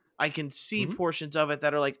sense. I can see Mhm. portions of it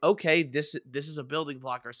that are like, okay, this is a building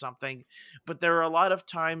block or something, but there are a lot of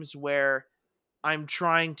times where I'm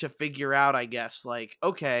trying to figure out, I guess, like,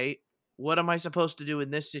 okay, what am I supposed to do in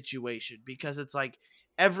this situation? Because it's like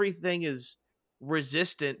everything is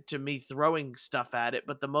resistant to me throwing stuff at it,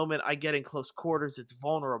 but the moment I get in close quarters, it's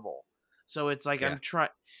vulnerable. So it's like Yeah. I'm trying,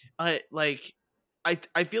 I like,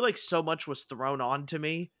 I feel like so much was thrown onto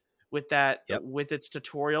me with that Yep. with its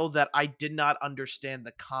tutorial that I did not understand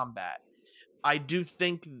the combat. I do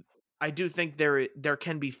think there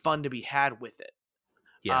can be fun to be had with it.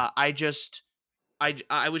 Yeah. I just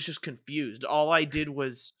I was just confused. All I did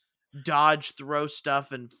was dodge, throw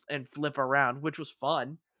stuff, and flip around, which was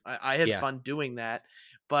fun. I had Yeah. fun doing that,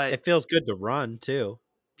 but It feels good to run too.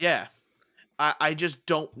 yeah, I just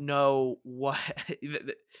don't know what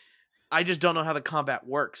I just don't know how the combat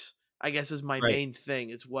works. I guess is my Right. main thing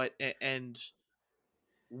is and It's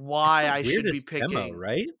why the I should be weirdest demo, picking.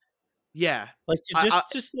 right? Yeah, Like to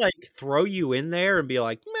just like throw you in there and be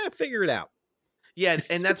like, "Meh, figure it out." yeah,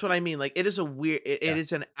 and that's what I mean. Like, it is a weird. It Yeah.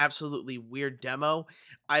 is an absolutely weird demo.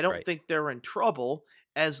 I don't Right. think they're in trouble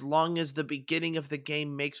as long as the beginning of the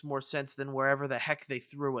game makes more sense than wherever the heck they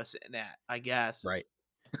threw us in at. I guess. Right.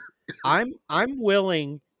 I'm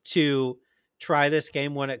willing to try this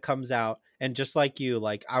game when it comes out, and just like you,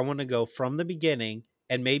 like I want to go from the beginning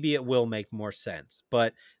and maybe it will make more sense.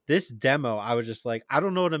 But this demo, I was just like, I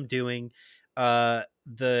don't know what I'm doing.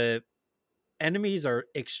 The enemies are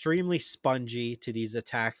extremely spongy to these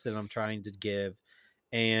attacks that I'm trying to give,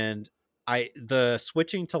 and the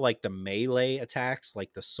switching to like the melee attacks,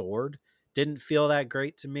 like the sword, didn't feel that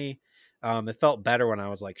great to me. It felt better when I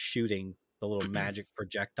was like shooting the little magic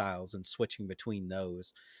projectiles and switching between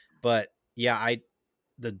those. But yeah,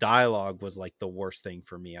 the dialogue was like the worst thing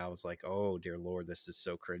for me. I was like, oh dear lord, this is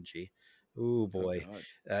so cringy. Ooh Oh boy.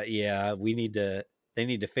 God. Yeah, they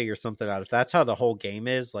need to figure something out. If that's how the whole game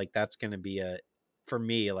is, like that's going to be for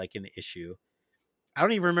me, like an issue. I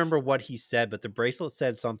don't even remember what he said, but the bracelet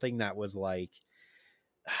said something that was like,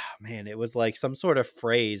 man, it was like some sort of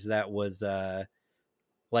phrase that was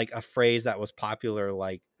like a phrase that was popular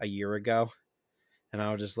like a year ago. And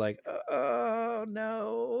I was just like, oh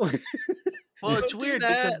no. Well, it's Don't do weird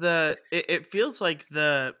because that. it feels like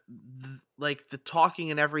like the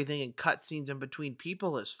talking and everything and cutscenes in between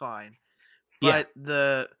people is fine, Yeah.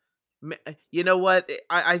 but you know what?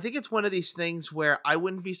 I think it's one of these things where I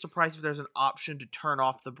wouldn't be surprised if there's an option to turn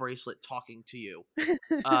off the bracelet talking to you.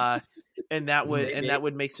 Uh and Maybe. that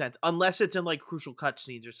would make sense unless it's in like crucial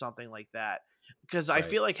cutscenes or something like that. Because I Right.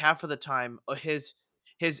 feel like half of the time his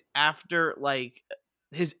after like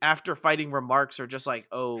his after fighting remarks are just like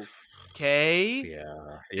okay,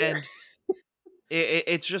 Yeah. Yeah. and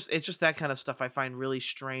it's just that kind of stuff I find really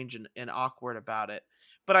strange and awkward about it.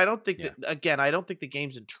 But I don't think Yeah. that, again, I don't think the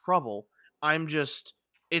game's in trouble. I'm just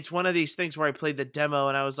it's one of these things where I played the demo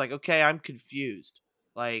and I was like, okay, I'm confused.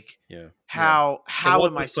 Like Yeah. Yeah. It how am I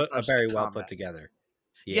wasn't supposed to very well put combat? together.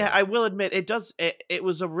 Yeah, Yeah. I will admit it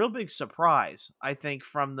was a real big surprise, I think,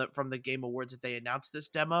 from the Game Awards that they announced this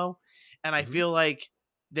demo. And I Mhm. feel like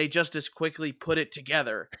they just as quickly put it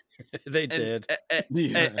together They and did.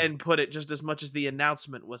 Yeah. and put it just as much as the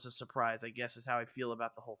announcement was a surprise, I guess is how I feel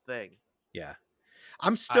about the whole thing. Yeah.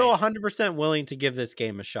 I'm still I 100% willing to give this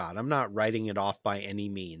game a shot. I'm not writing it off by any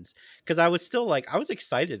means because I was still like, I was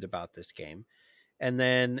excited about this game. And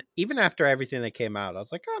then even after everything that came out, I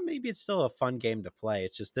was like, oh, maybe it's still a fun game to play.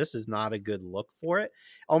 It's just this is not a good look for it.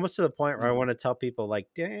 Almost to the point where I Mhm. want to tell people like,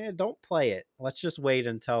 don't play it. Let's just wait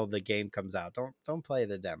until the game comes out. Don't play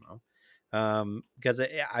the demo. Because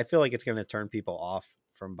I feel like it's going to turn people off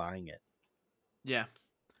from buying it. Yeah.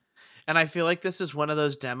 And I feel like this is one of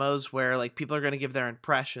those demos where like people are going to give their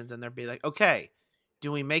impressions and they'll be like, "Okay,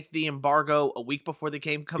 do we make the embargo a week before the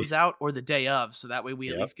game comes out or the day of so that way we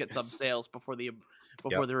at Yep. least get some sales Yep. before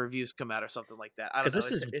the reviews come out or something like that." I don't Because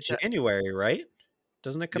know. this is It's a January, right?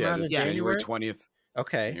 Doesn't it come Yeah, out this in is yes. January January? 20th.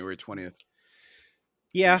 Okay. January 20th. Pretty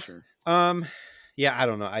Yeah. sure. Um yeah, I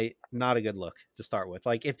don't know. Not a good look to start with.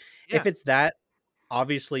 Like if Yeah. it's that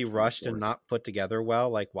obviously rushed and forth. not put together well,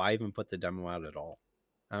 like why even put the demo out at all?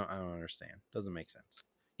 I don't understand. Doesn't make sense.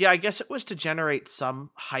 Yeah, I guess it was to generate some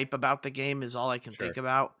hype about the game is all I can think Sure.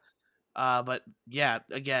 about. But yeah,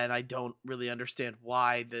 again, I don't really understand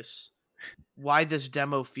why this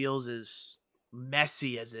demo feels as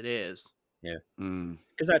messy as it is. Mm.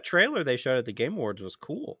 Because that trailer they showed at the Game Awards was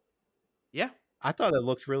cool. Yeah. I thought it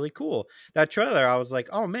looked really cool. That trailer, I was like,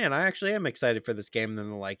 oh man, I actually am excited for this game. And then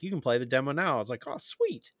they're like, you can play the demo now. I was like, oh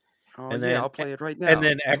sweet. Oh And yeah, then I'll play it right now. and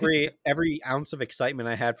then every ounce of excitement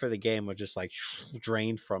I had for the game was just like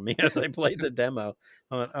drained from me as I played the demo.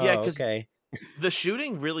 I went, oh, Yeah, 'cause okay. the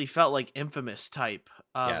shooting really felt like Infamous type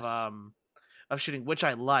Yes. of shooting, which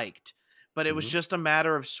I liked. But it was Mhm. just a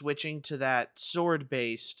matter of switching to that sword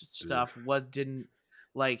based stuff. Didn't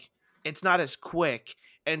like it's not as quick.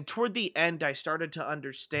 And toward the end, I started to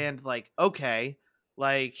understand like, okay,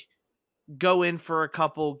 like go in for a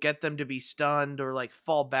couple, get them to be stunned, or like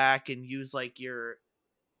fall back and use like your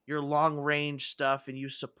long range stuff and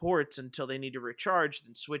use supports until they need to recharge,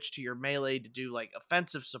 then switch to your melee to do like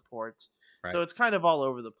offensive supports. So Right. it's kind of all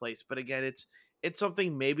over the place. But again, it's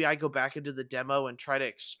something maybe I go back into the demo and try to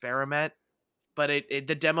experiment, but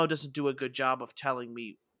the demo doesn't do a good job of telling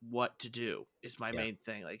me what to do is my Yeah. main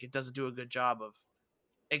thing. Like it doesn't do a good job of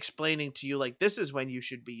explaining to you like this is when you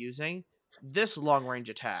should be using this long range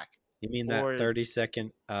attack. You mean Or- that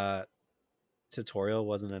 30-second tutorial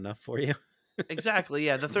wasn't enough for you? Exactly,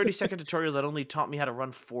 yeah. The 30-second tutorial that only taught me how to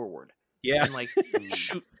run forward. Yeah. And like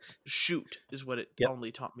shoot is what it Yep.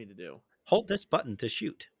 only taught me to do. Hold this button to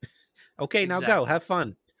shoot. Okay, now go. Exactly. Have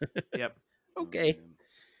fun. Yep. Okay. Oh, man.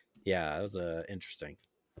 Yeah, that was interesting.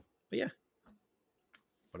 But yeah.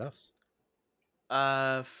 What else?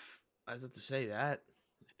 I was about to say that.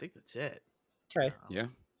 I think that's it. Okay. Yeah.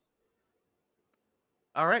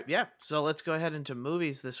 All right, yeah. So let's go ahead into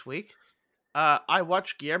movies this week. I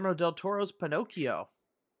watched Guillermo del Toro's Pinocchio.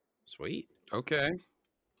 Sweet. Okay.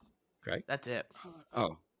 Great. That's it.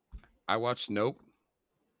 Oh, I watched Nope.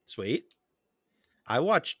 Sweet. I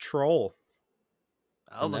watched Troll.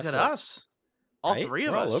 Oh, On look at Netflix. us. All Right? three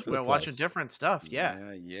of We're all us. over the We're watching place. different stuff.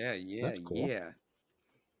 Yeah. Yeah. That's cool. Yeah.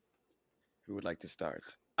 Who would like to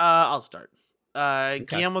start? I'll start.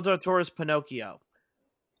 Guillermo del Toro's Pinocchio.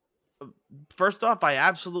 First off, I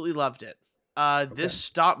absolutely loved it. This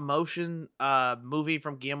stop motion movie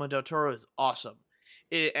from Guillermo del Toro is awesome.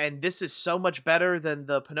 And this is so much better than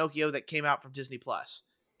the Pinocchio that came out from Disney Plus.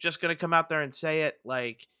 Just gonna come out there and say it.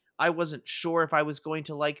 Like, I wasn't sure if I was going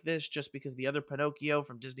to like this just because the other Pinocchio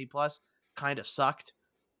from Disney Plus kind of sucked.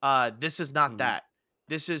 This is not Mhm. that.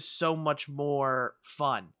 This is so much more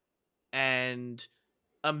fun and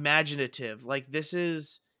imaginative. Like, this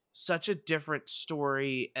is such a different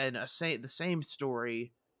story and the same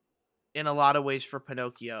story in a lot of ways for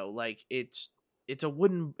Pinocchio. Like, it's a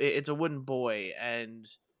wooden boy, and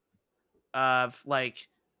like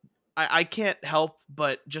I can't help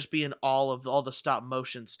but just be in awe of all the stop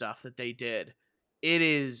motion stuff that they did. It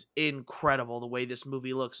is incredible the way this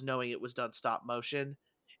movie looks, knowing it was done stop motion.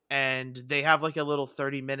 And they have like a little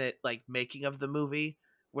 30-minute like making of the movie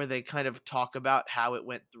where they kind of talk about how it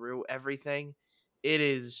went through everything. It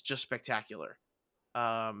is just spectacular.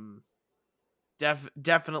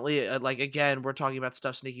 Definitely like, again, we're talking about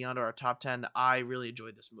stuff sneaking onto our top 10. I really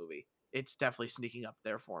enjoyed this movie. It's definitely sneaking up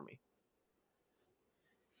there for me.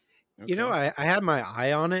 You know, Okay. I had my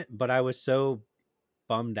eye on it, but I was so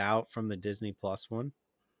bummed out from the Disney Plus one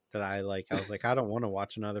that I was like, I don't want to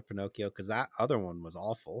watch another Pinocchio because that other one was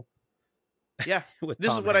awful. Yeah, With this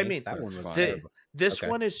is Tom what I Hanks, mean. That one That's was fine. terrible. This Okay.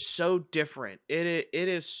 one is so different. It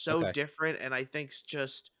is so Okay. different, and I think it's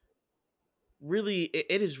just really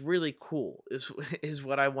it is really cool is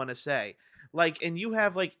what I want to say. Like, and you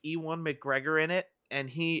have like Ewan McGregor in it, and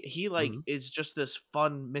he like Mhm. is just this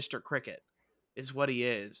fun Mr. Cricket is what he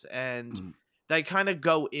is. And Mhm. they kind of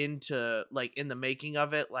go into like in the making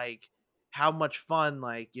of it, like how much fun,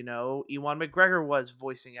 like, you know, Ewan McGregor was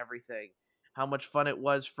voicing everything, how much fun it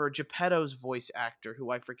was for Geppetto's voice actor, who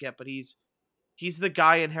I forget, but he's the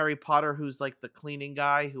guy in Harry Potter who's like the cleaning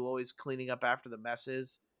guy who always cleaning up after the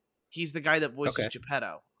messes. He's the guy that voices Okay.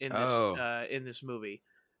 Geppetto Oh. in this movie.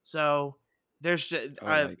 So there's just, Oh,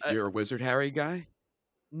 like you're a Wizard Harry guy?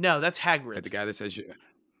 no, that's Like Hagrid. the guy that says you.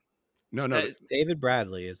 No. David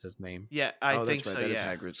Bradley is his name. Yeah, I Oh, think that's right. so. That is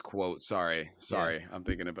Yeah, Hagrid's quote. Sorry. I'm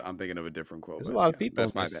thinking of a different quote. There's a but lot of yeah, people.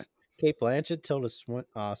 That's in my this. bad. Kate Blanchett, Tilda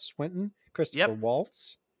Swinton, Christopher Yep.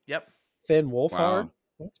 Waltz, yep. Finn Wolfhard. Wow.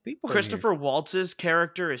 What's people? in here? Christopher Waltz's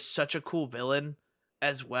character is such a cool villain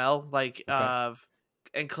as well. Like, Okay.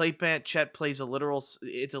 and Clayton Chet plays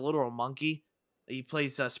it's a literal monkey. He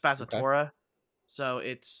plays Spazzatura. So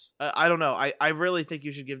it's I don't know. I really think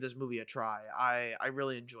you should give this movie a try. I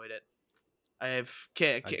really enjoyed it. I've I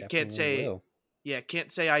can't definitely say will. yeah,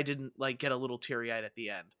 can't say I didn't like get a little teary eyed at the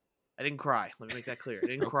end. I didn't cry. Let me make that clear. I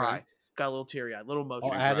didn't Okay. cry. Got a little teary eyed, little I'll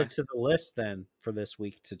emotional. add cry. it to the list then for this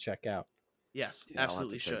week to check out. Yes, Yeah, I'll have to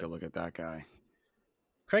absolutely take should. a look at that guy.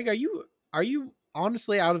 Craig, are you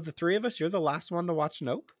honestly, out of the three of us, you're the last one to watch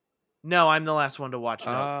Nope? No, I'm the last one to watch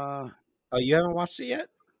Nope. Oh, you haven't watched it yet?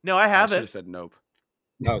 No, I I have should have it. said nope.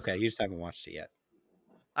 Oh, okay, you just haven't watched it yet.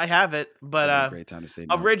 I have it, Would have been a but great time to say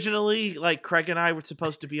nope. originally, like Craig and I were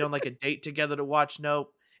supposed to be on like a date together to watch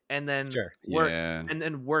Nope, and then Sure. Yeah.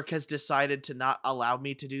 work has decided to not allow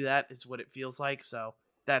me to do that. Is what it feels like. So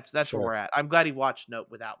that's where Sure. we're at. I'm glad he watched Nope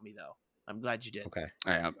without me, though. I'm glad you did. Okay,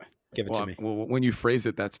 I am. give it to me. Well, when you phrase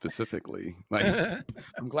it that specifically, like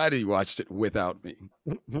I'm glad you watched it without me.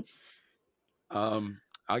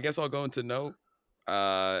 I guess I'll go into nope.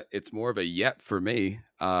 It's more of a yep for me.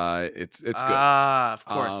 It's good. Ah, of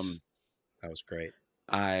course. That was great.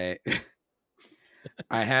 I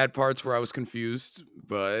I had parts where I was confused,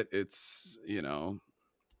 but it's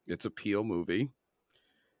it's a Peel movie.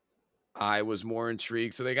 I was more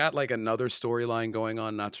intrigued. So they got like another storyline going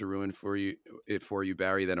on, not to ruin for you,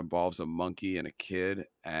 Barry, that involves a monkey and a kid,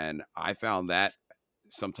 and I found that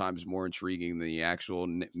sometimes more intriguing than the actual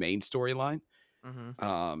main storyline.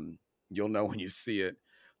 Mm-hmm. You'll know when you see it.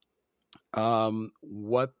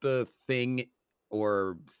 What the thing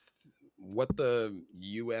or what the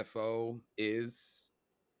UFO is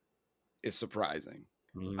surprising.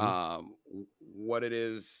 Mhm. What it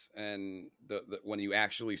is, and the when you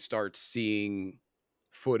actually start seeing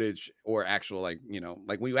footage, or actual, like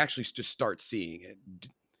like when you actually just start seeing it,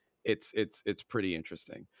 it's pretty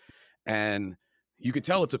interesting. And you could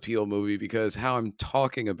tell it's a Peel movie because how I'm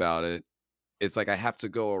talking about it, it's like I have to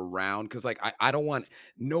go around, because like I don't want,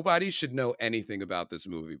 nobody should know anything about this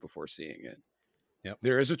movie before seeing it. Yep.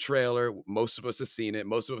 There is a trailer. Most of us have seen it.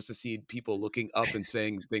 Most of us have seen people looking up and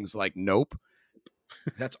saying things like nope.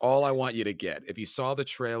 That's all I want you to get. If you saw the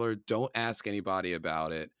trailer, don't ask anybody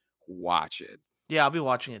about it. Watch it. Yeah, I'll be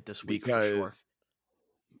watching it this week for sure. Because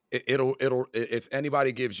it'll if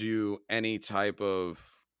anybody gives you any type of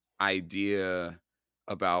idea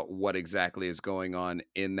about what exactly is going on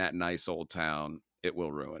in that nice old town, it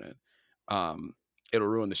will ruin it. It'll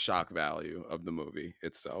ruin the shock value of the movie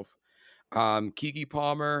itself. Keke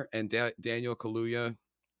Palmer and Daniel Kaluuya,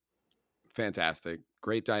 fantastic,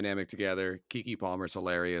 great dynamic together. Keke Palmer's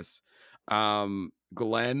hilarious.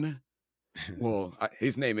 Glenn, well,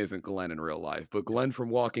 his name isn't Glenn in real life, but Glenn from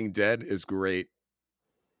Walking Dead is great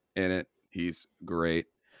in it. He's great.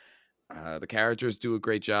 The characters do a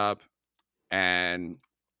great job, and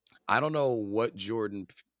I don't know what Jordan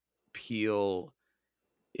Peele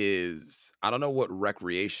is. I don't know what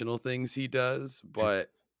recreational things he does, but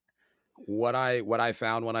what I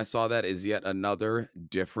found when I saw that is yet another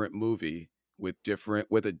different movie with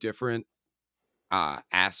a different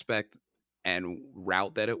aspect and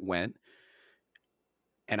route that it went.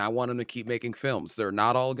 And I want him to keep making films. They're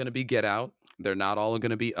not all going to be Get Out. They're not all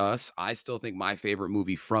going to be Us. I still think my favorite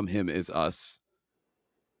movie from him is Us.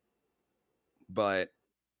 But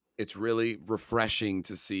it's really refreshing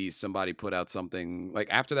to see somebody put out something like,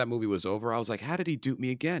 after that movie was over, I was like, how did he dupe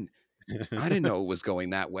me again? I didn't know it was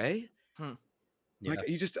going that way. Yeah. Like,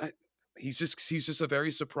 he's just a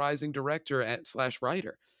very surprising director /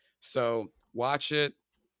 writer. So watch it,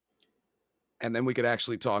 and then we could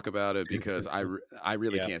actually talk about it, because I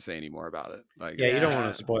really Yeah. can't say any more about it. Like, Yeah, you don't want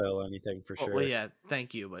Yeah. to spoil anything for sure. Well, yeah,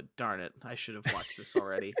 thank you, but darn it, I should have watched this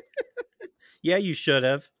already. Yeah, you should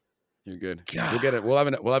have. you're good. God. We'll get it.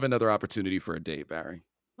 We'll have another opportunity for a date, Barry.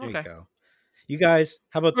 There Okay. you go. You guys,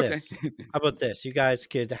 how about Okay. this? How about this? You guys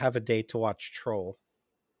could have a date to watch Troll.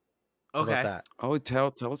 How Okay. about that? Oh,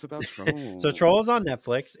 tell us about Troll. So Troll is on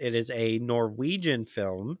Netflix. It is a Norwegian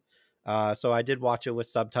film. So I did watch it with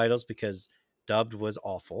subtitles because dubbed was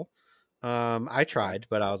awful. I tried,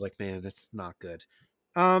 but I was like, man, it's not good.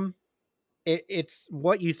 It's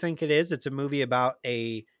what you think it is. It's a movie about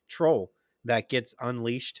a troll that gets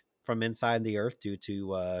unleashed from inside the earth due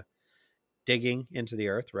to digging into the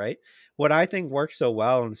earth, right? What I think works so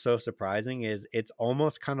well and so surprising is it's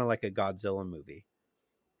almost kind of like a Godzilla movie.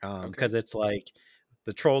 Because it's like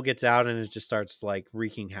the troll gets out and it just starts like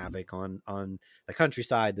wreaking havoc on the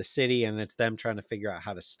countryside, the city, and it's them trying to figure out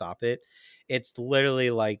how to stop it. It's literally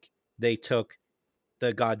like they took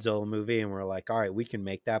the Godzilla movie and we're like, all right, we can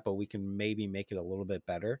make that, but we can maybe make it a little bit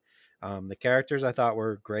better. The characters I thought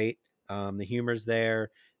were great. The humor's there,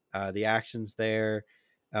 the action's there.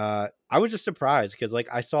 I was just surprised because like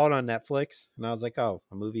I saw it on Netflix and I was like, oh,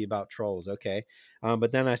 a movie about trolls, okay.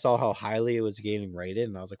 But then I saw how highly it was getting rated,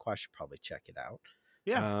 and I was like, well, I should probably check it out.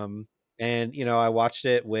 Yeah. And I watched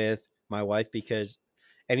it with my wife because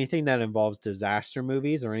anything that involves disaster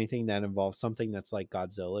movies or anything that involves something that's like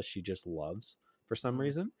Godzilla, she just loves for some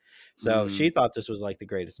reason. So she thought this was like the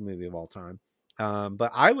greatest movie of all time.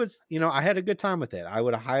 But I was, I had a good time with it. I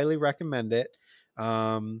would highly recommend it.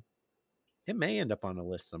 It may end up on a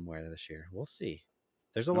list somewhere this year. We'll see.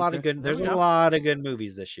 There's a lot of good. There's a lot of good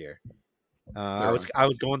movies this year. I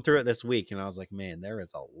was going through it this week, and I was like, man, there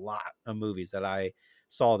is a lot of movies that I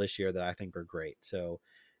saw this year that I think are great. So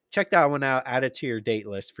check that one out. Add it to your date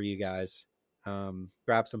list for you guys.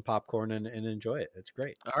 Grab some popcorn and enjoy it. It's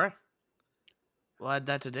great. All right. We'll add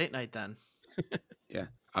that to date night then. Yeah,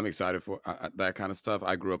 I'm excited for that kind of stuff.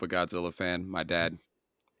 I grew up a Godzilla fan. My dad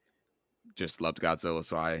just loved Godzilla,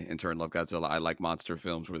 so I in turn love Godzilla. I like monster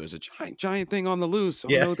films where there's a giant thing on the loose. Oh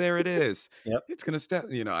no, there it is. Yep. It's gonna step.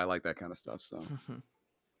 I like that kind of stuff. So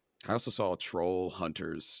I also saw Troll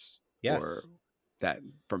Hunters. Yes. Or that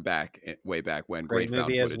from way back when. Great found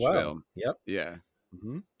movie as footage well. film. Yep. Yeah.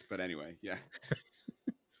 But anyway, yeah.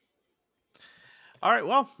 All right.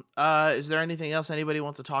 Well, is there anything else anybody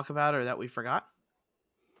wants to talk about or that we forgot?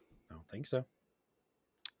 I don't think so.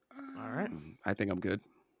 All right. I think I'm good.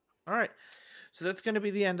 All right. So that's going to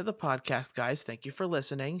be the end of the podcast, guys. Thank you for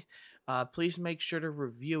listening. Please make sure to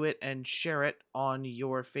review it and share it on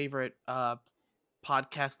your favorite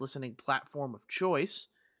podcast listening platform of choice.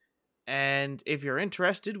 And if you're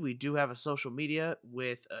interested, we do have a social media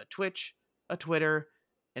with a Twitch, a Twitter,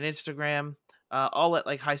 an Instagram, all at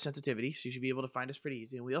like High Sensitivity. So you should be able to find us pretty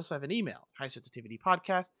easy. And we also have an email,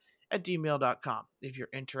 highsensitivitypodcast@gmail.com. If you're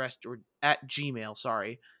interested, or at Gmail,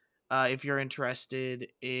 sorry. If you're interested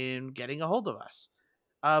in getting a hold of us.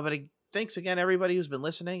 But thanks again, everybody who's been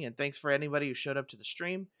listening, and thanks for anybody who showed up to the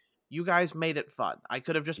stream. You guys made it fun. I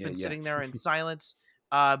could have just been sitting there in silence,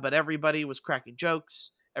 but everybody was cracking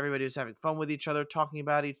jokes. Everybody was having fun with each other, talking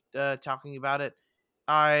about it.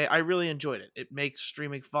 I really enjoyed it. It makes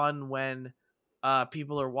streaming fun when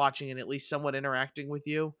people are watching and at least somewhat interacting with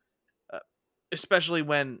you. Especially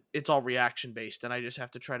when it's all reaction based, and I just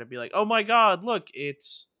have to try to be like, oh my god, look,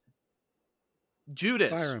 it's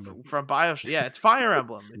Judas from BioShock. Yeah, it's Fire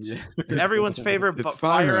Emblem. It's everyone's favorite. It's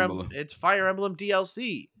Fire Emblem. It's Fire Emblem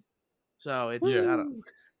DLC. So it's I don't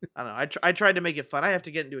know. I tried to make it fun. I have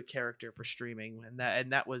to get into a character for streaming, and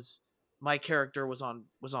that was my character was on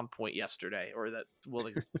point yesterday, or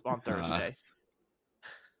on Thursday.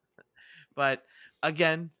 But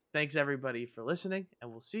again, thanks everybody for listening,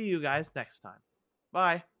 and we'll see you guys next time.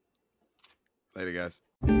 Bye. Later, guys.